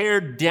 tear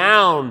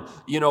down,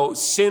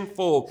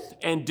 sinful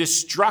and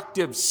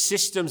destructive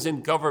systems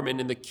in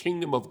government. And the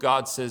kingdom of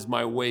God says,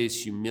 my way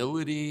is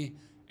humility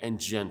and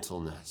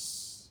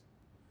gentleness.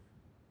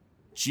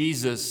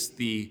 Jesus,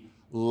 the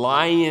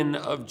Lion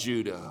of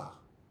Judah,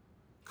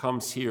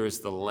 comes here as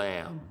the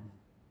lamb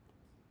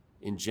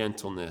in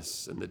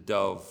gentleness, and the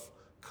dove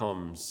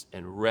comes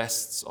and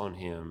rests on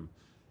him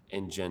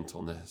in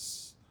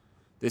gentleness.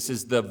 This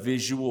is the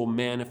visual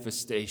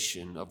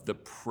manifestation of the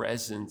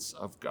presence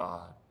of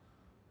God,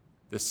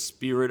 the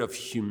spirit of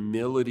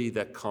humility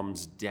that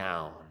comes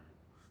down.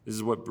 This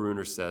is what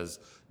Bruner says,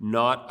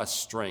 not a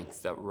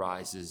strength that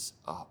rises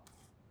up.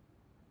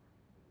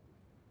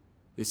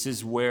 This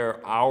is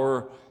where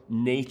our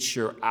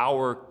nature,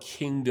 our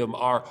kingdom,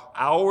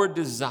 our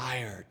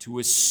desire to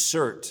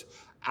assert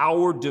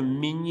our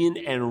dominion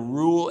and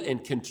rule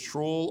and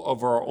control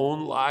of our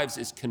own lives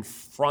is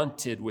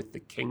confronted with the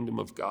kingdom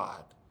of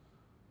God,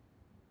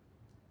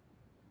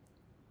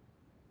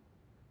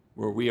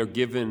 where we are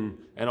given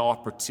an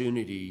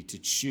opportunity to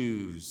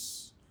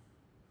choose,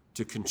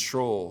 to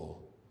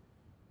control,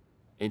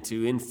 and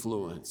to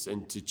influence,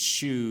 and to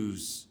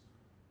choose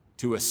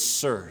to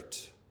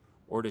assert,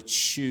 or to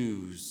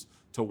choose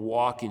to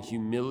walk in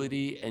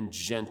humility and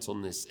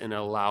gentleness and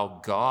allow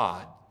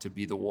God to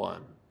be the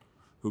one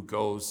who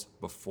goes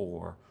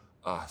before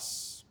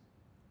us.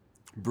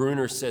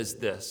 Bruner says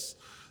this,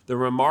 the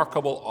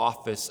remarkable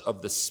office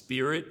of the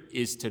Spirit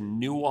is to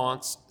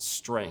nuance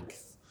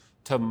strength,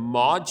 to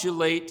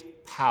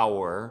modulate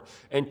power,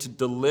 and to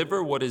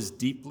deliver what is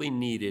deeply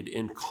needed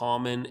in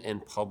common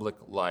and public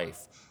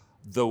life,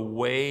 the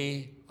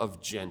way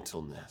of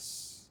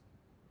gentleness.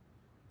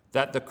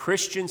 That the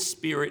Christian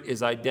spirit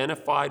is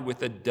identified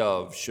with a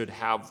dove should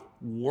have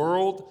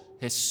world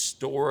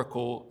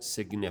historical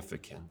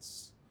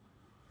significance.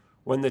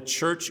 When the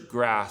church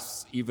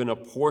grasps even a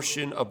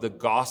portion of the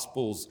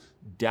gospel's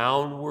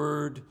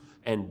downward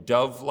and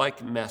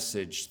dove-like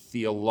message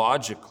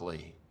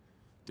theologically,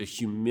 the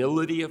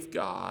humility of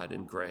God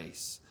and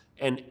grace,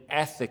 and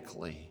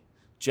ethically,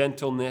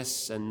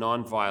 gentleness and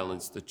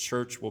nonviolence, the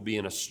church will be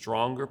in a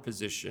stronger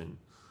position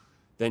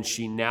than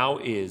she now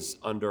is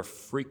under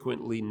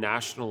frequently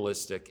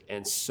nationalistic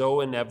and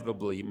so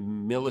inevitably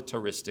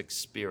militaristic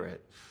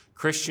spirit.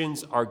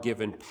 Christians are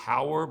given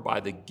power by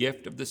the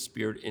gift of the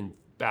Spirit in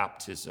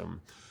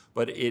baptism,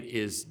 but it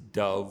is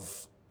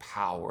dove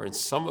power. And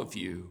some of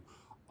you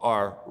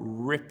are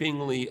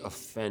rippingly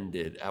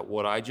offended at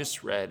what I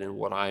just read and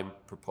what I'm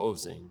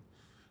proposing.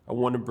 I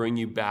want to bring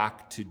you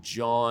back to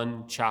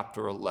John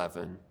chapter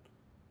 11.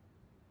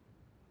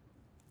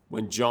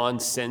 When John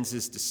sends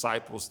his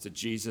disciples to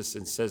Jesus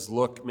and says,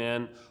 look,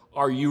 man,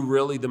 are you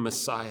really the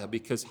Messiah?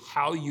 Because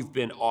how you've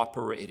been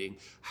operating,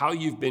 how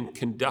you've been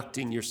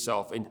conducting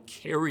yourself and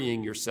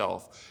carrying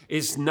yourself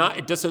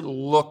it doesn't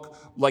look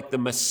like the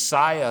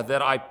Messiah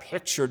that I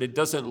pictured. It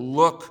doesn't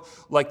look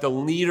like the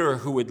leader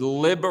who would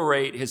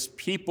liberate his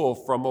people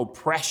from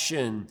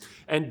oppression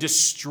and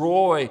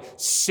destroy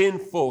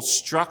sinful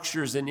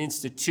structures and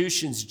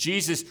institutions.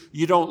 Jesus,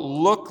 you don't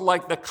look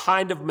like the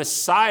kind of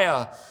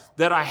Messiah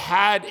that I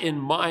had in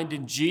mind.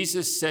 And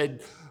Jesus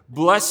said,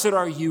 blessed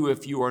are you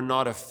if you are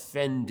not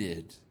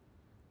offended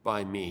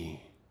by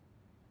me.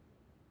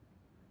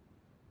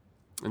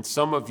 And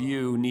some of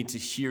you need to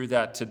hear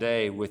that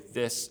today with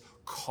this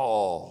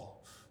call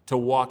to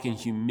walk in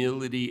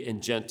humility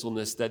and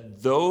gentleness,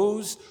 that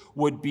those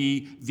would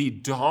be the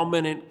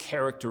dominant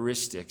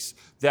characteristics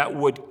that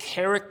would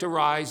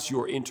characterize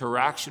your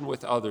interaction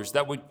with others,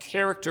 that would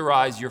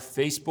characterize your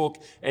Facebook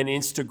and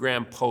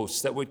Instagram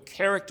posts, that would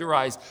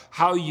characterize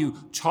how you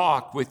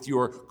talk with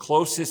your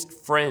closest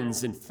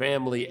friends and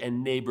family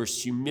and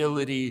neighbors,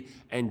 humility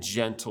and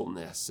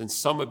gentleness. And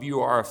some of you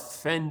are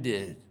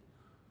offended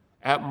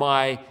at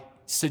my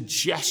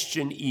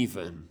suggestion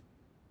even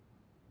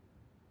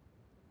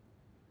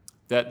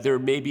that there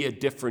may be a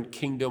different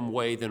kingdom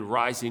way than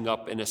rising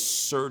up and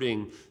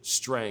asserting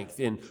strength,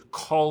 in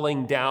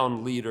calling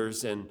down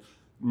leaders and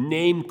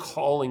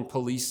name-calling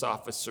police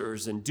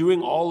officers and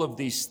doing all of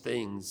these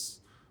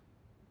things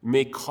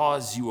may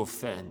cause you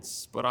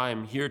offense. But I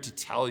am here to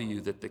tell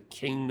you that the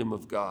kingdom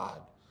of God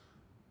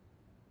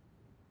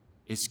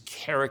is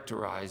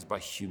characterized by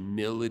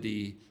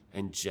humility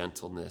and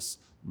gentleness,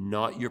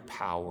 not your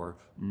power,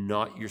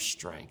 not your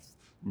strength,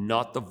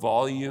 not the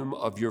volume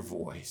of your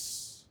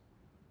voice,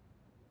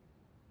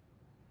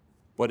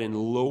 but in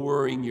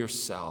lowering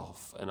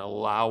yourself and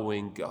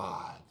allowing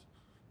God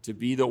to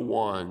be the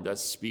one that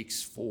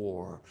speaks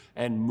for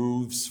and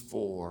moves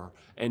for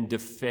and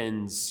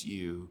defends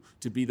you,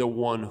 to be the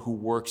one who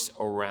works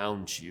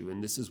around you.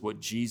 And this is what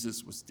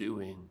Jesus was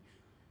doing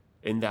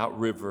in that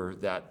river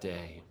that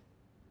day.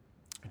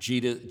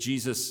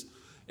 Jesus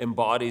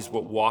embodies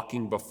what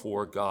walking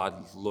before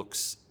God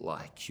looks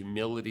like: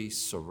 humility,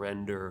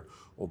 surrender,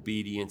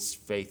 obedience,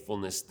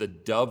 faithfulness. The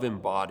dove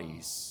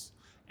embodies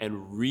and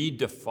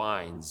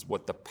redefines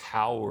what the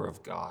power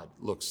of God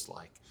looks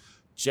like: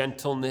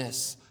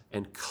 gentleness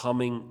and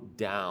coming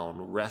down,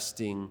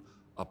 resting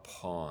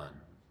upon.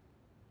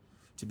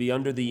 To be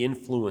under the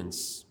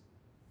influence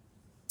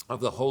of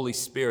the Holy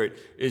Spirit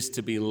is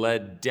to be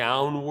led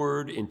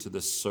downward into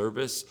the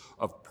service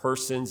of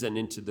persons and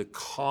into the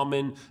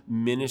common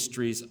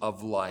ministries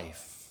of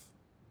life.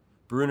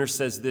 Bruner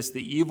says this: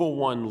 the evil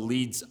one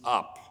leads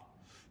up.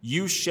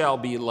 You shall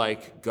be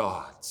like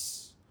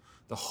gods.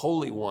 The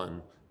Holy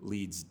One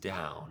leads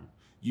down.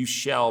 You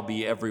shall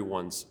be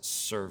everyone's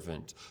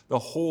servant. The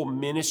whole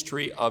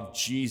ministry of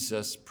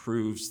Jesus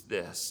proves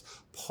this.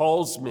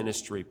 Paul's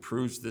ministry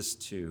proves this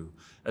too,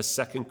 as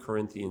 2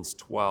 Corinthians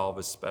 12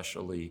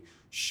 especially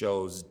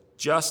shows.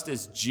 Just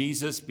as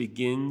Jesus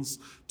begins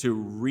to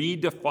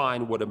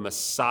redefine what a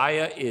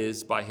Messiah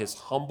is by his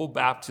humble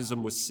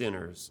baptism with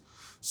sinners,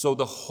 so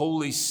the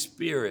Holy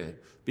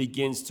Spirit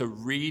begins to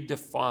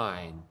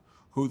redefine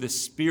who the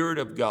Spirit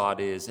of God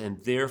is,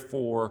 and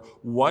therefore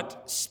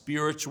what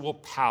spiritual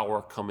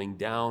power coming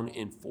down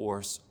in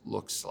force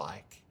looks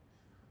like.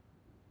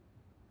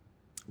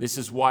 This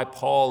is why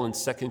Paul in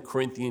 2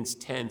 Corinthians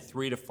 10,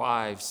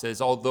 3-5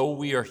 says, although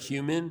we are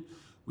human,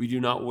 we do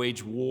not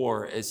wage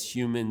war as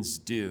humans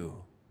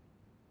do.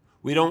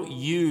 We don't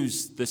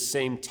use the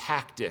same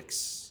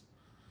tactics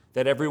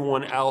that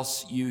everyone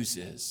else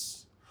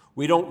uses.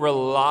 We don't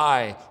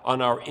rely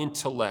on our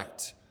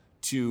intellect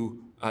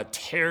to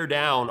tear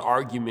down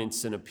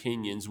arguments and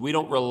opinions. We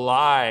don't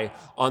rely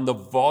on the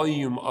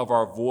volume of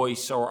our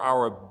voice or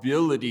our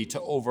ability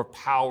to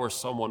overpower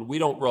someone. We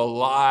don't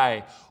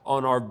rely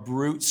on our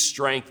brute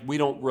strength. We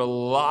don't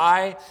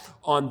rely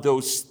on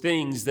those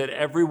things that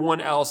everyone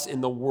else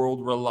in the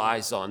world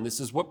relies on. This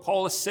is what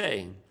Paul is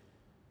saying.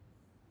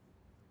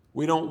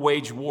 We don't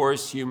wage war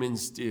as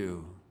humans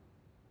do.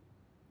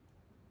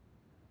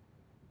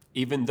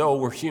 Even though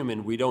we're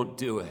human, we don't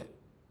do it.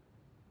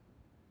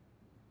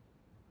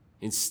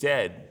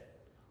 Instead,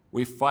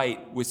 we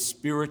fight with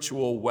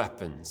spiritual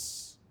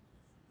weapons.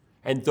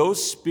 And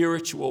those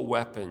spiritual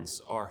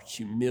weapons are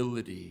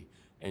humility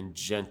and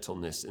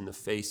gentleness in the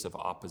face of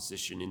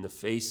opposition, in the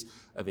face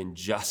of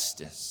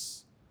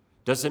injustice.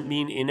 Doesn't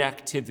mean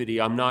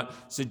inactivity. I'm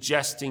not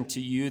suggesting to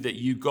you that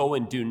you go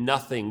and do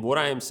nothing. What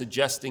I am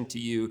suggesting to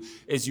you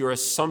is your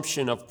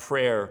assumption of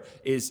prayer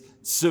is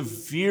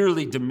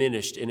severely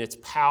diminished in its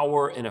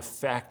power and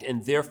effect,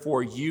 and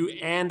therefore you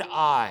and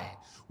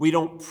we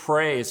don't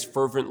pray as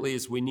fervently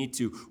as we need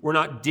to. We're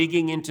not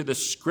digging into the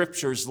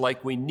scriptures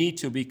like we need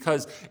to,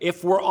 because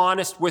if we're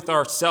honest with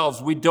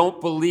ourselves, we don't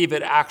believe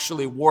it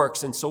actually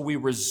works. And so we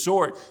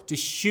resort to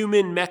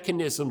human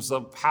mechanisms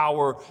of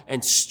power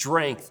and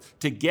strength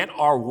to get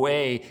our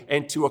way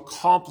and to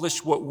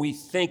accomplish what we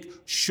think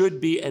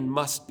should be and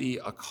must be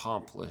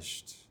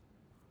accomplished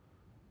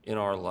in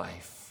our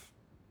life.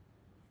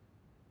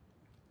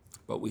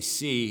 But we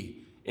see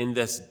in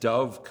this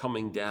dove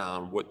coming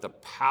down what the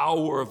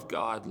power of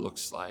God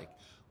looks like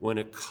when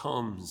it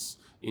comes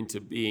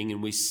into being.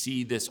 And we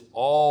see this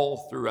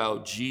all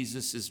throughout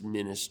Jesus'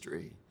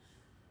 ministry.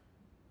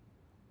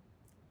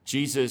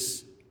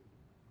 Jesus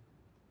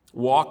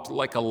walked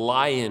like a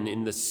lion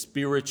in the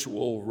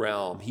spiritual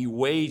realm. He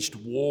waged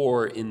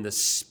war in the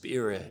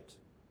spirit,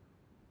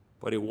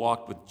 but he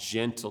walked with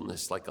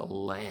gentleness like a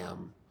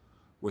lamb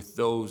with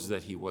those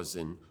that he was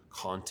in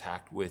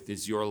contact with.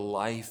 Is your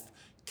life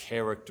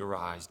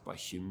characterized by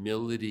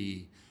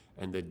humility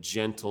and the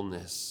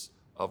gentleness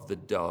of the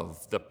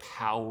dove? The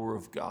power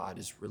of God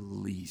is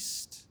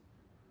released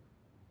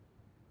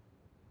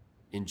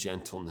in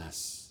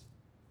gentleness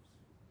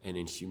and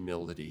in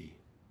humility.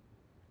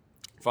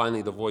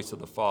 Finally, the voice of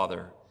the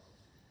Father.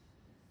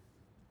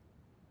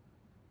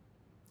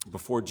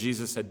 Before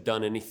Jesus had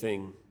done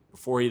anything,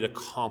 before he had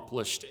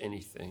accomplished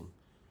anything,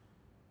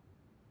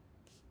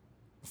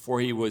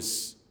 before he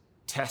was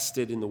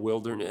tested in the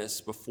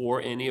wilderness,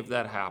 before any of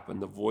that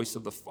happened, the voice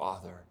of the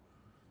Father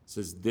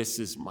says, "This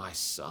is my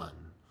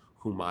Son,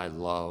 whom I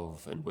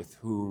love and with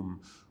whom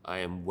I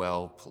am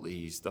well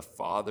pleased." The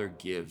Father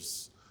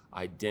gives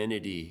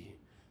identity,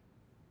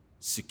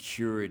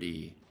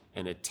 security,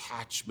 and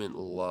attachment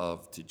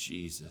love to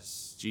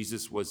Jesus.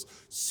 Jesus was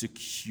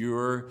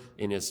secure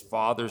in his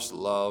Father's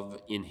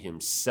love in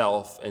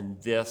himself,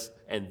 and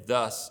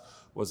thus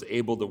was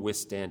able to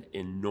withstand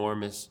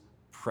enormous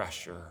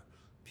pressure,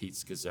 Pete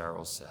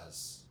Scazzaro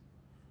says.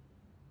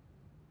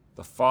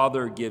 The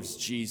Father gives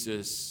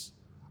Jesus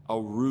a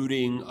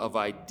rooting of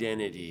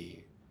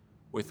identity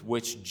with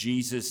which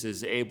Jesus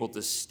is able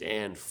to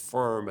stand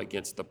firm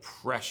against the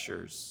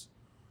pressures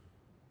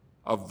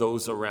of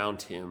those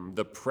around him,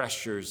 the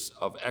pressures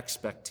of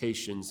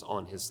expectations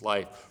on his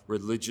life,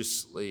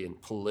 religiously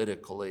and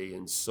politically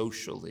and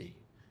socially.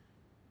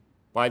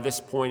 By this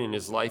point in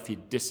his life, he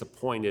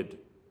disappointed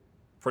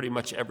pretty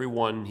much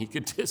everyone he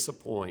could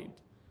disappoint.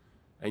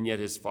 And yet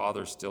his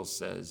Father still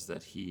says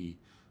that he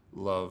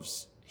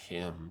loves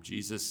him.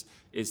 Jesus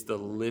is the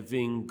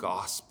living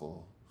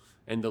gospel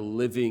and the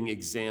living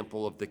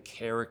example of the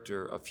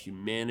character of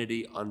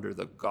humanity under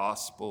the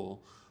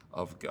gospel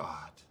of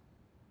God.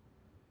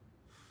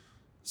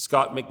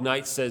 Scott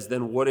McKnight says,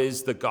 then what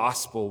is the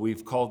gospel?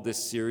 We've called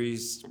this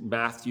series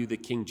Matthew, the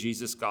King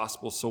Jesus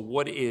Gospel. So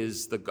what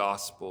is the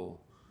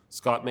gospel?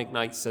 Scott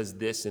McKnight says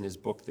this in his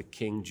book, The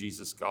King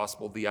Jesus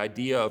Gospel. The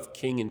idea of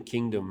king and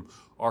kingdom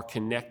are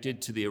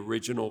connected to the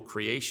original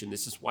creation.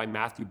 This is why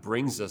Matthew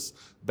brings us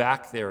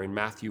back there in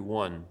Matthew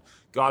 1.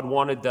 God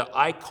wanted the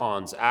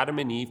icons, Adam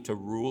and Eve, to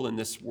rule in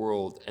this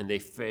world, and they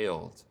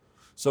failed.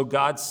 So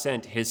God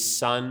sent his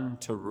Son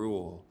to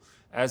rule.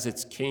 As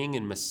its King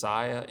and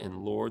Messiah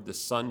and Lord, the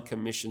Son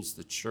commissions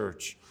the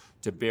church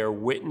to bear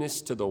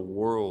witness to the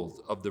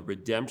world of the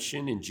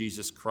redemption in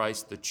Jesus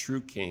Christ, the true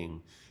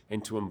King,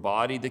 and to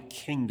embody the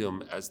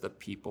kingdom as the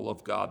people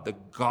of God. The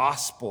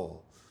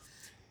gospel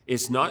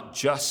is not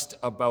just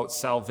about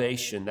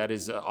salvation. That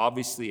is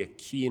obviously a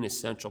key and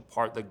essential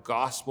part. The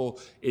gospel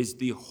is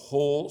the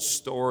whole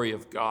story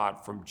of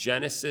God from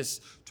Genesis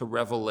to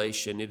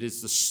Revelation. It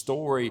is the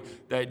story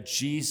that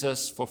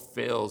Jesus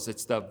fulfills.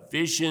 It's the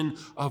vision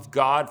of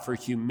God for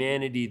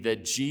humanity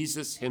that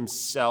Jesus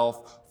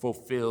himself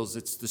fulfills.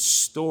 It's the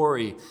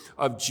story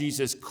of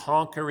Jesus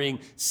conquering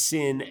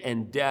sin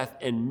and death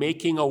and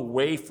making a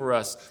way for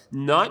us,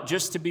 not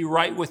just to be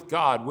right with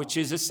God, which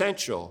is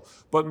essential,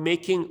 but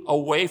making a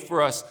way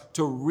for us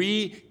to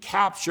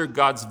recapture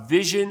God's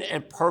vision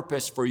and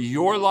purpose for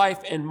your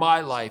life and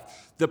my life.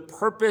 The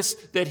purpose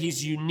that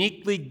he's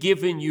uniquely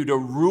given you to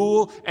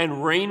rule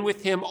and reign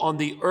with him on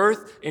the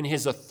earth in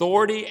his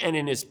authority and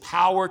in his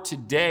power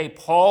today.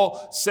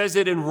 Paul says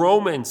it in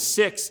Romans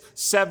 6,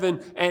 7,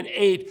 and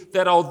 8,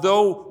 that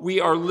although we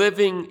are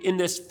living in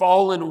this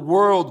fallen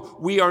world,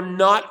 we are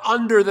not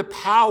under the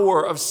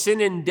power of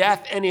sin and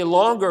death any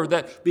longer,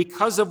 that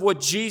because of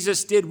what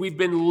Jesus did, we've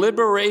been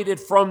liberated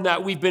from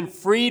that. We've been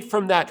freed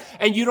from that.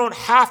 And you don't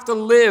have to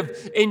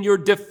live in your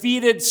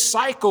defeated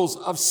cycles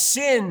of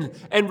sin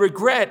and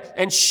regret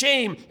and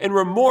shame and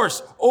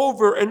remorse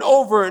over and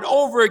over and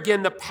over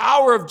again. The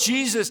power of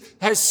Jesus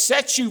has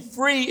set you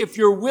free if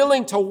you're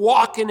willing to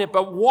walk in it,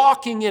 but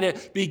walking in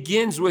it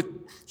begins with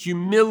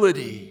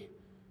humility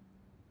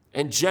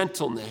and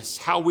gentleness.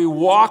 How we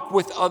walk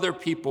with other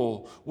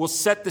people will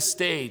set the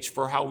stage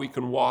for how we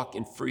can walk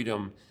in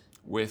freedom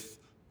with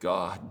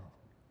God.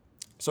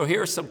 So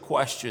here are some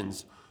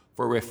questions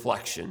for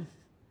reflection.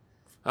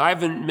 I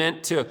haven't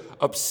meant to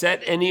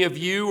upset any of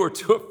you or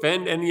to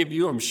offend any of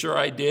you. I'm sure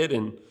I did,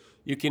 and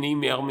you can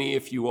email me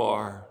if you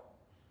are.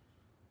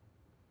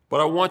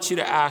 But I want you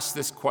to ask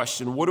this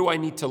question: what do I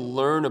need to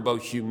learn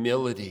about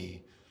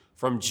humility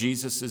from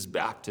Jesus'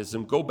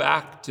 baptism? Go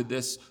back to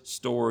this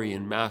story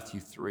in Matthew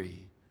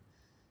 3.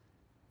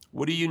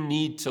 What do you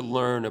need to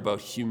learn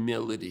about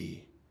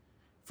humility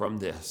from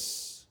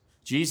this?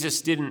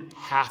 Jesus didn't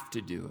have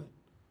to do it.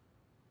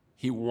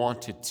 He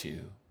wanted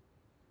to.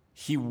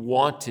 He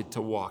wanted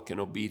to walk in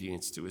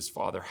obedience to his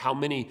Father. How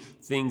many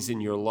things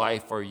in your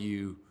life are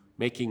you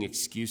making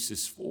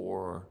excuses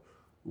for?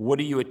 What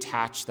do you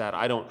attach that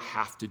 "I don't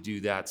have to do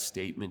that"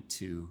 statement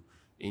to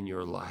in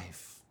your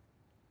life?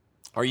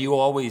 Are you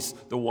always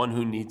the one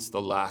who needs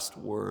the last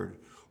word?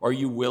 Are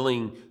you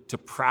willing to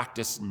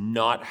practice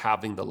not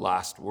having the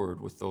last word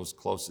with those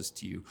closest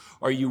to you?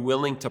 Are you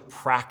willing to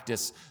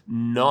practice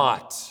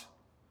not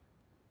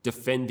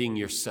defending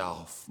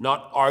yourself,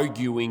 not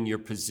arguing your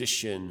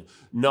position,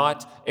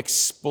 not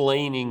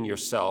explaining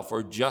yourself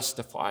or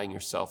justifying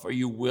yourself? Are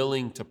you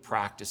willing to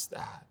practice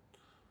that?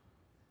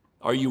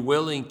 Are you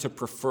willing to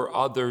prefer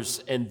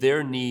others and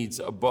their needs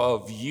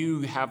above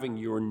you having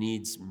your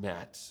needs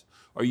met?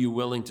 Are you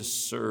willing to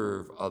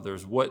serve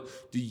others?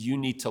 What do you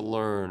need to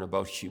learn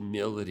about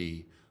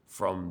humility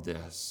from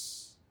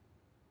this?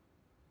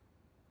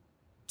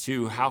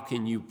 2, how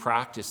can you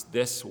practice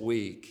this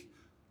week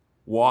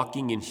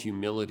walking in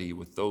humility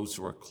with those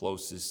who are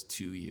closest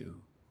to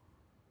you?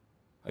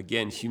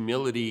 Again,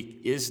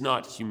 humility is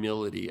not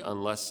humility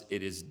unless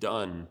it is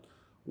done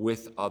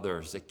with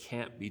others. It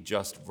can't be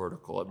just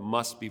vertical. It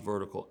must be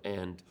vertical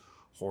and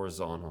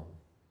horizontal.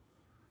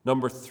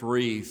 Number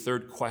 3,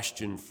 third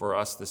question for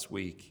us this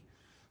week: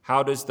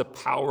 how does the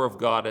power of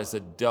God as a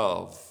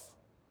dove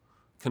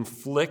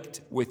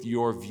conflict with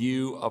your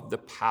view of the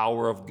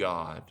power of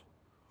God,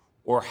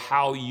 or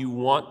how you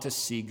want to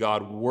see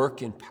God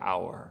work in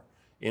power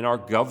in our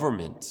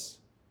government,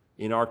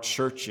 in our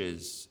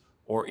churches,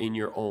 or in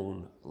your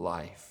own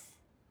life?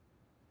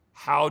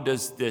 How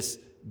does this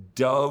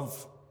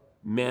dove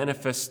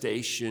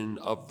manifestation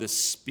of the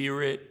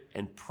Spirit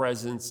and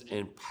presence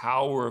and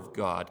power of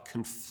God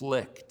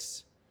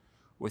conflict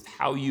with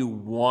how you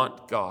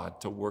want God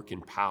to work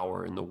in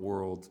power in the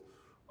world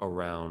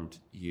around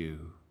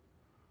you?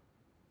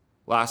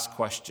 Last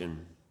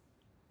question.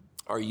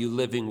 Are you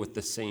living with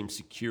the same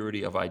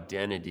security of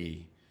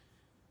identity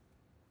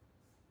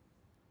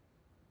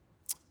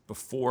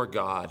before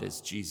God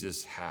as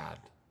Jesus had?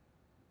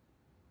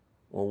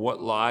 Or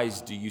what lies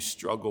do you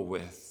struggle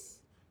with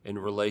in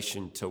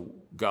relation to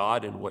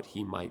God and what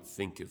he might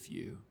think of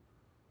you?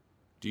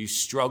 Do you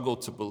struggle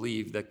to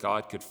believe that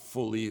God could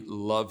fully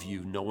love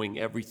you, knowing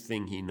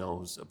everything he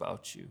knows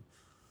about you?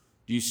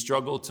 Do you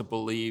struggle to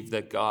believe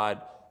that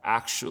God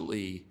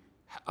actually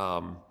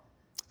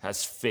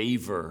has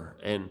favor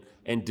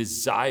and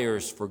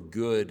desires for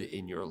good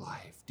in your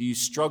life? Do you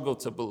struggle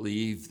to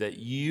believe that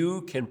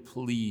you can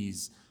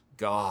please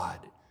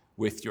God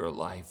with your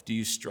life? Do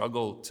you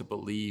struggle to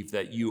believe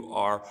that you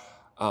are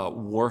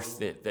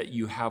worth it, that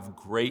you have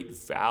great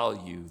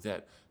value,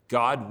 that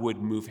God would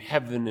move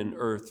heaven and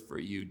earth for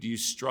you? Do you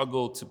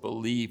struggle to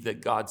believe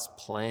that God's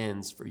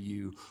plans for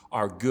you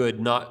are good,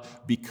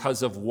 not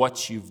because of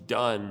what you've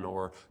done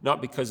or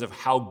not because of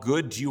how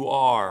good you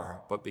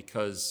are, but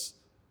because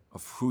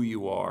of who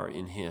you are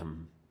in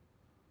him?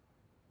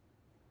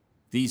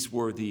 These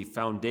were the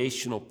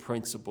foundational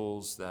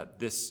principles that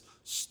this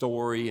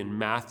story in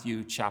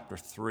Matthew chapter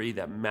 3,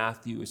 that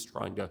Matthew is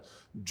trying to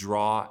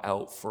draw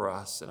out for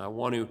us. And I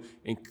want to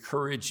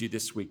encourage you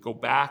this week, go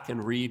back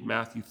and read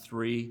Matthew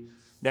 3.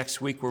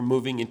 Next week, we're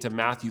moving into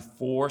Matthew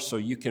 4, so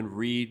you can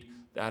read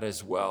that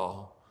as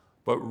well.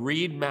 But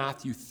read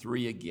Matthew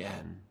 3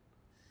 again,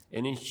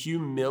 and in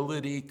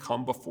humility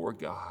come before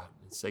God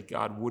and say,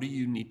 God, what do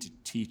you need to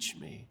teach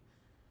me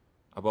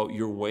about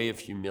your way of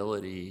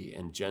humility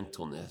and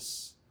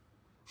gentleness?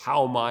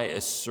 How am I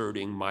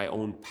asserting my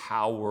own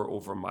power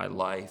over my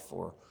life?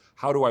 Or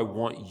how do I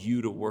want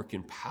you to work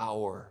in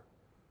power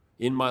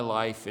in my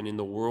life and in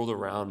the world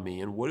around me?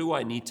 And what do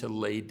I need to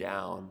lay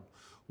down?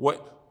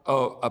 What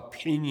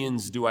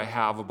opinions do I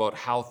have about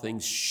how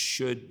things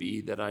should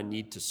be that I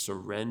need to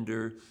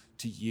surrender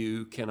to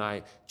you? Can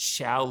I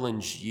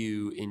challenge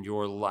you in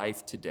your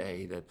life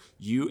today that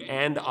you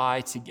and I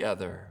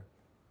together,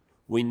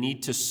 we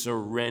need to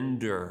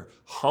surrender,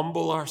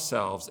 humble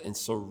ourselves, and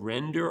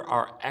surrender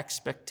our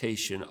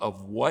expectation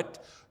of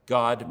what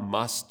God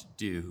must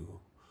do,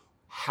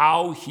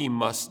 how he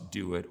must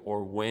do it,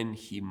 or when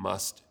he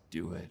must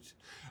do it.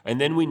 And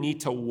then we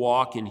need to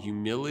walk in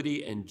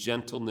humility and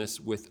gentleness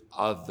with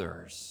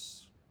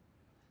others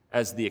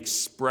as the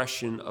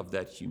expression of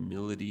that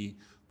humility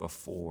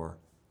before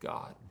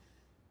God.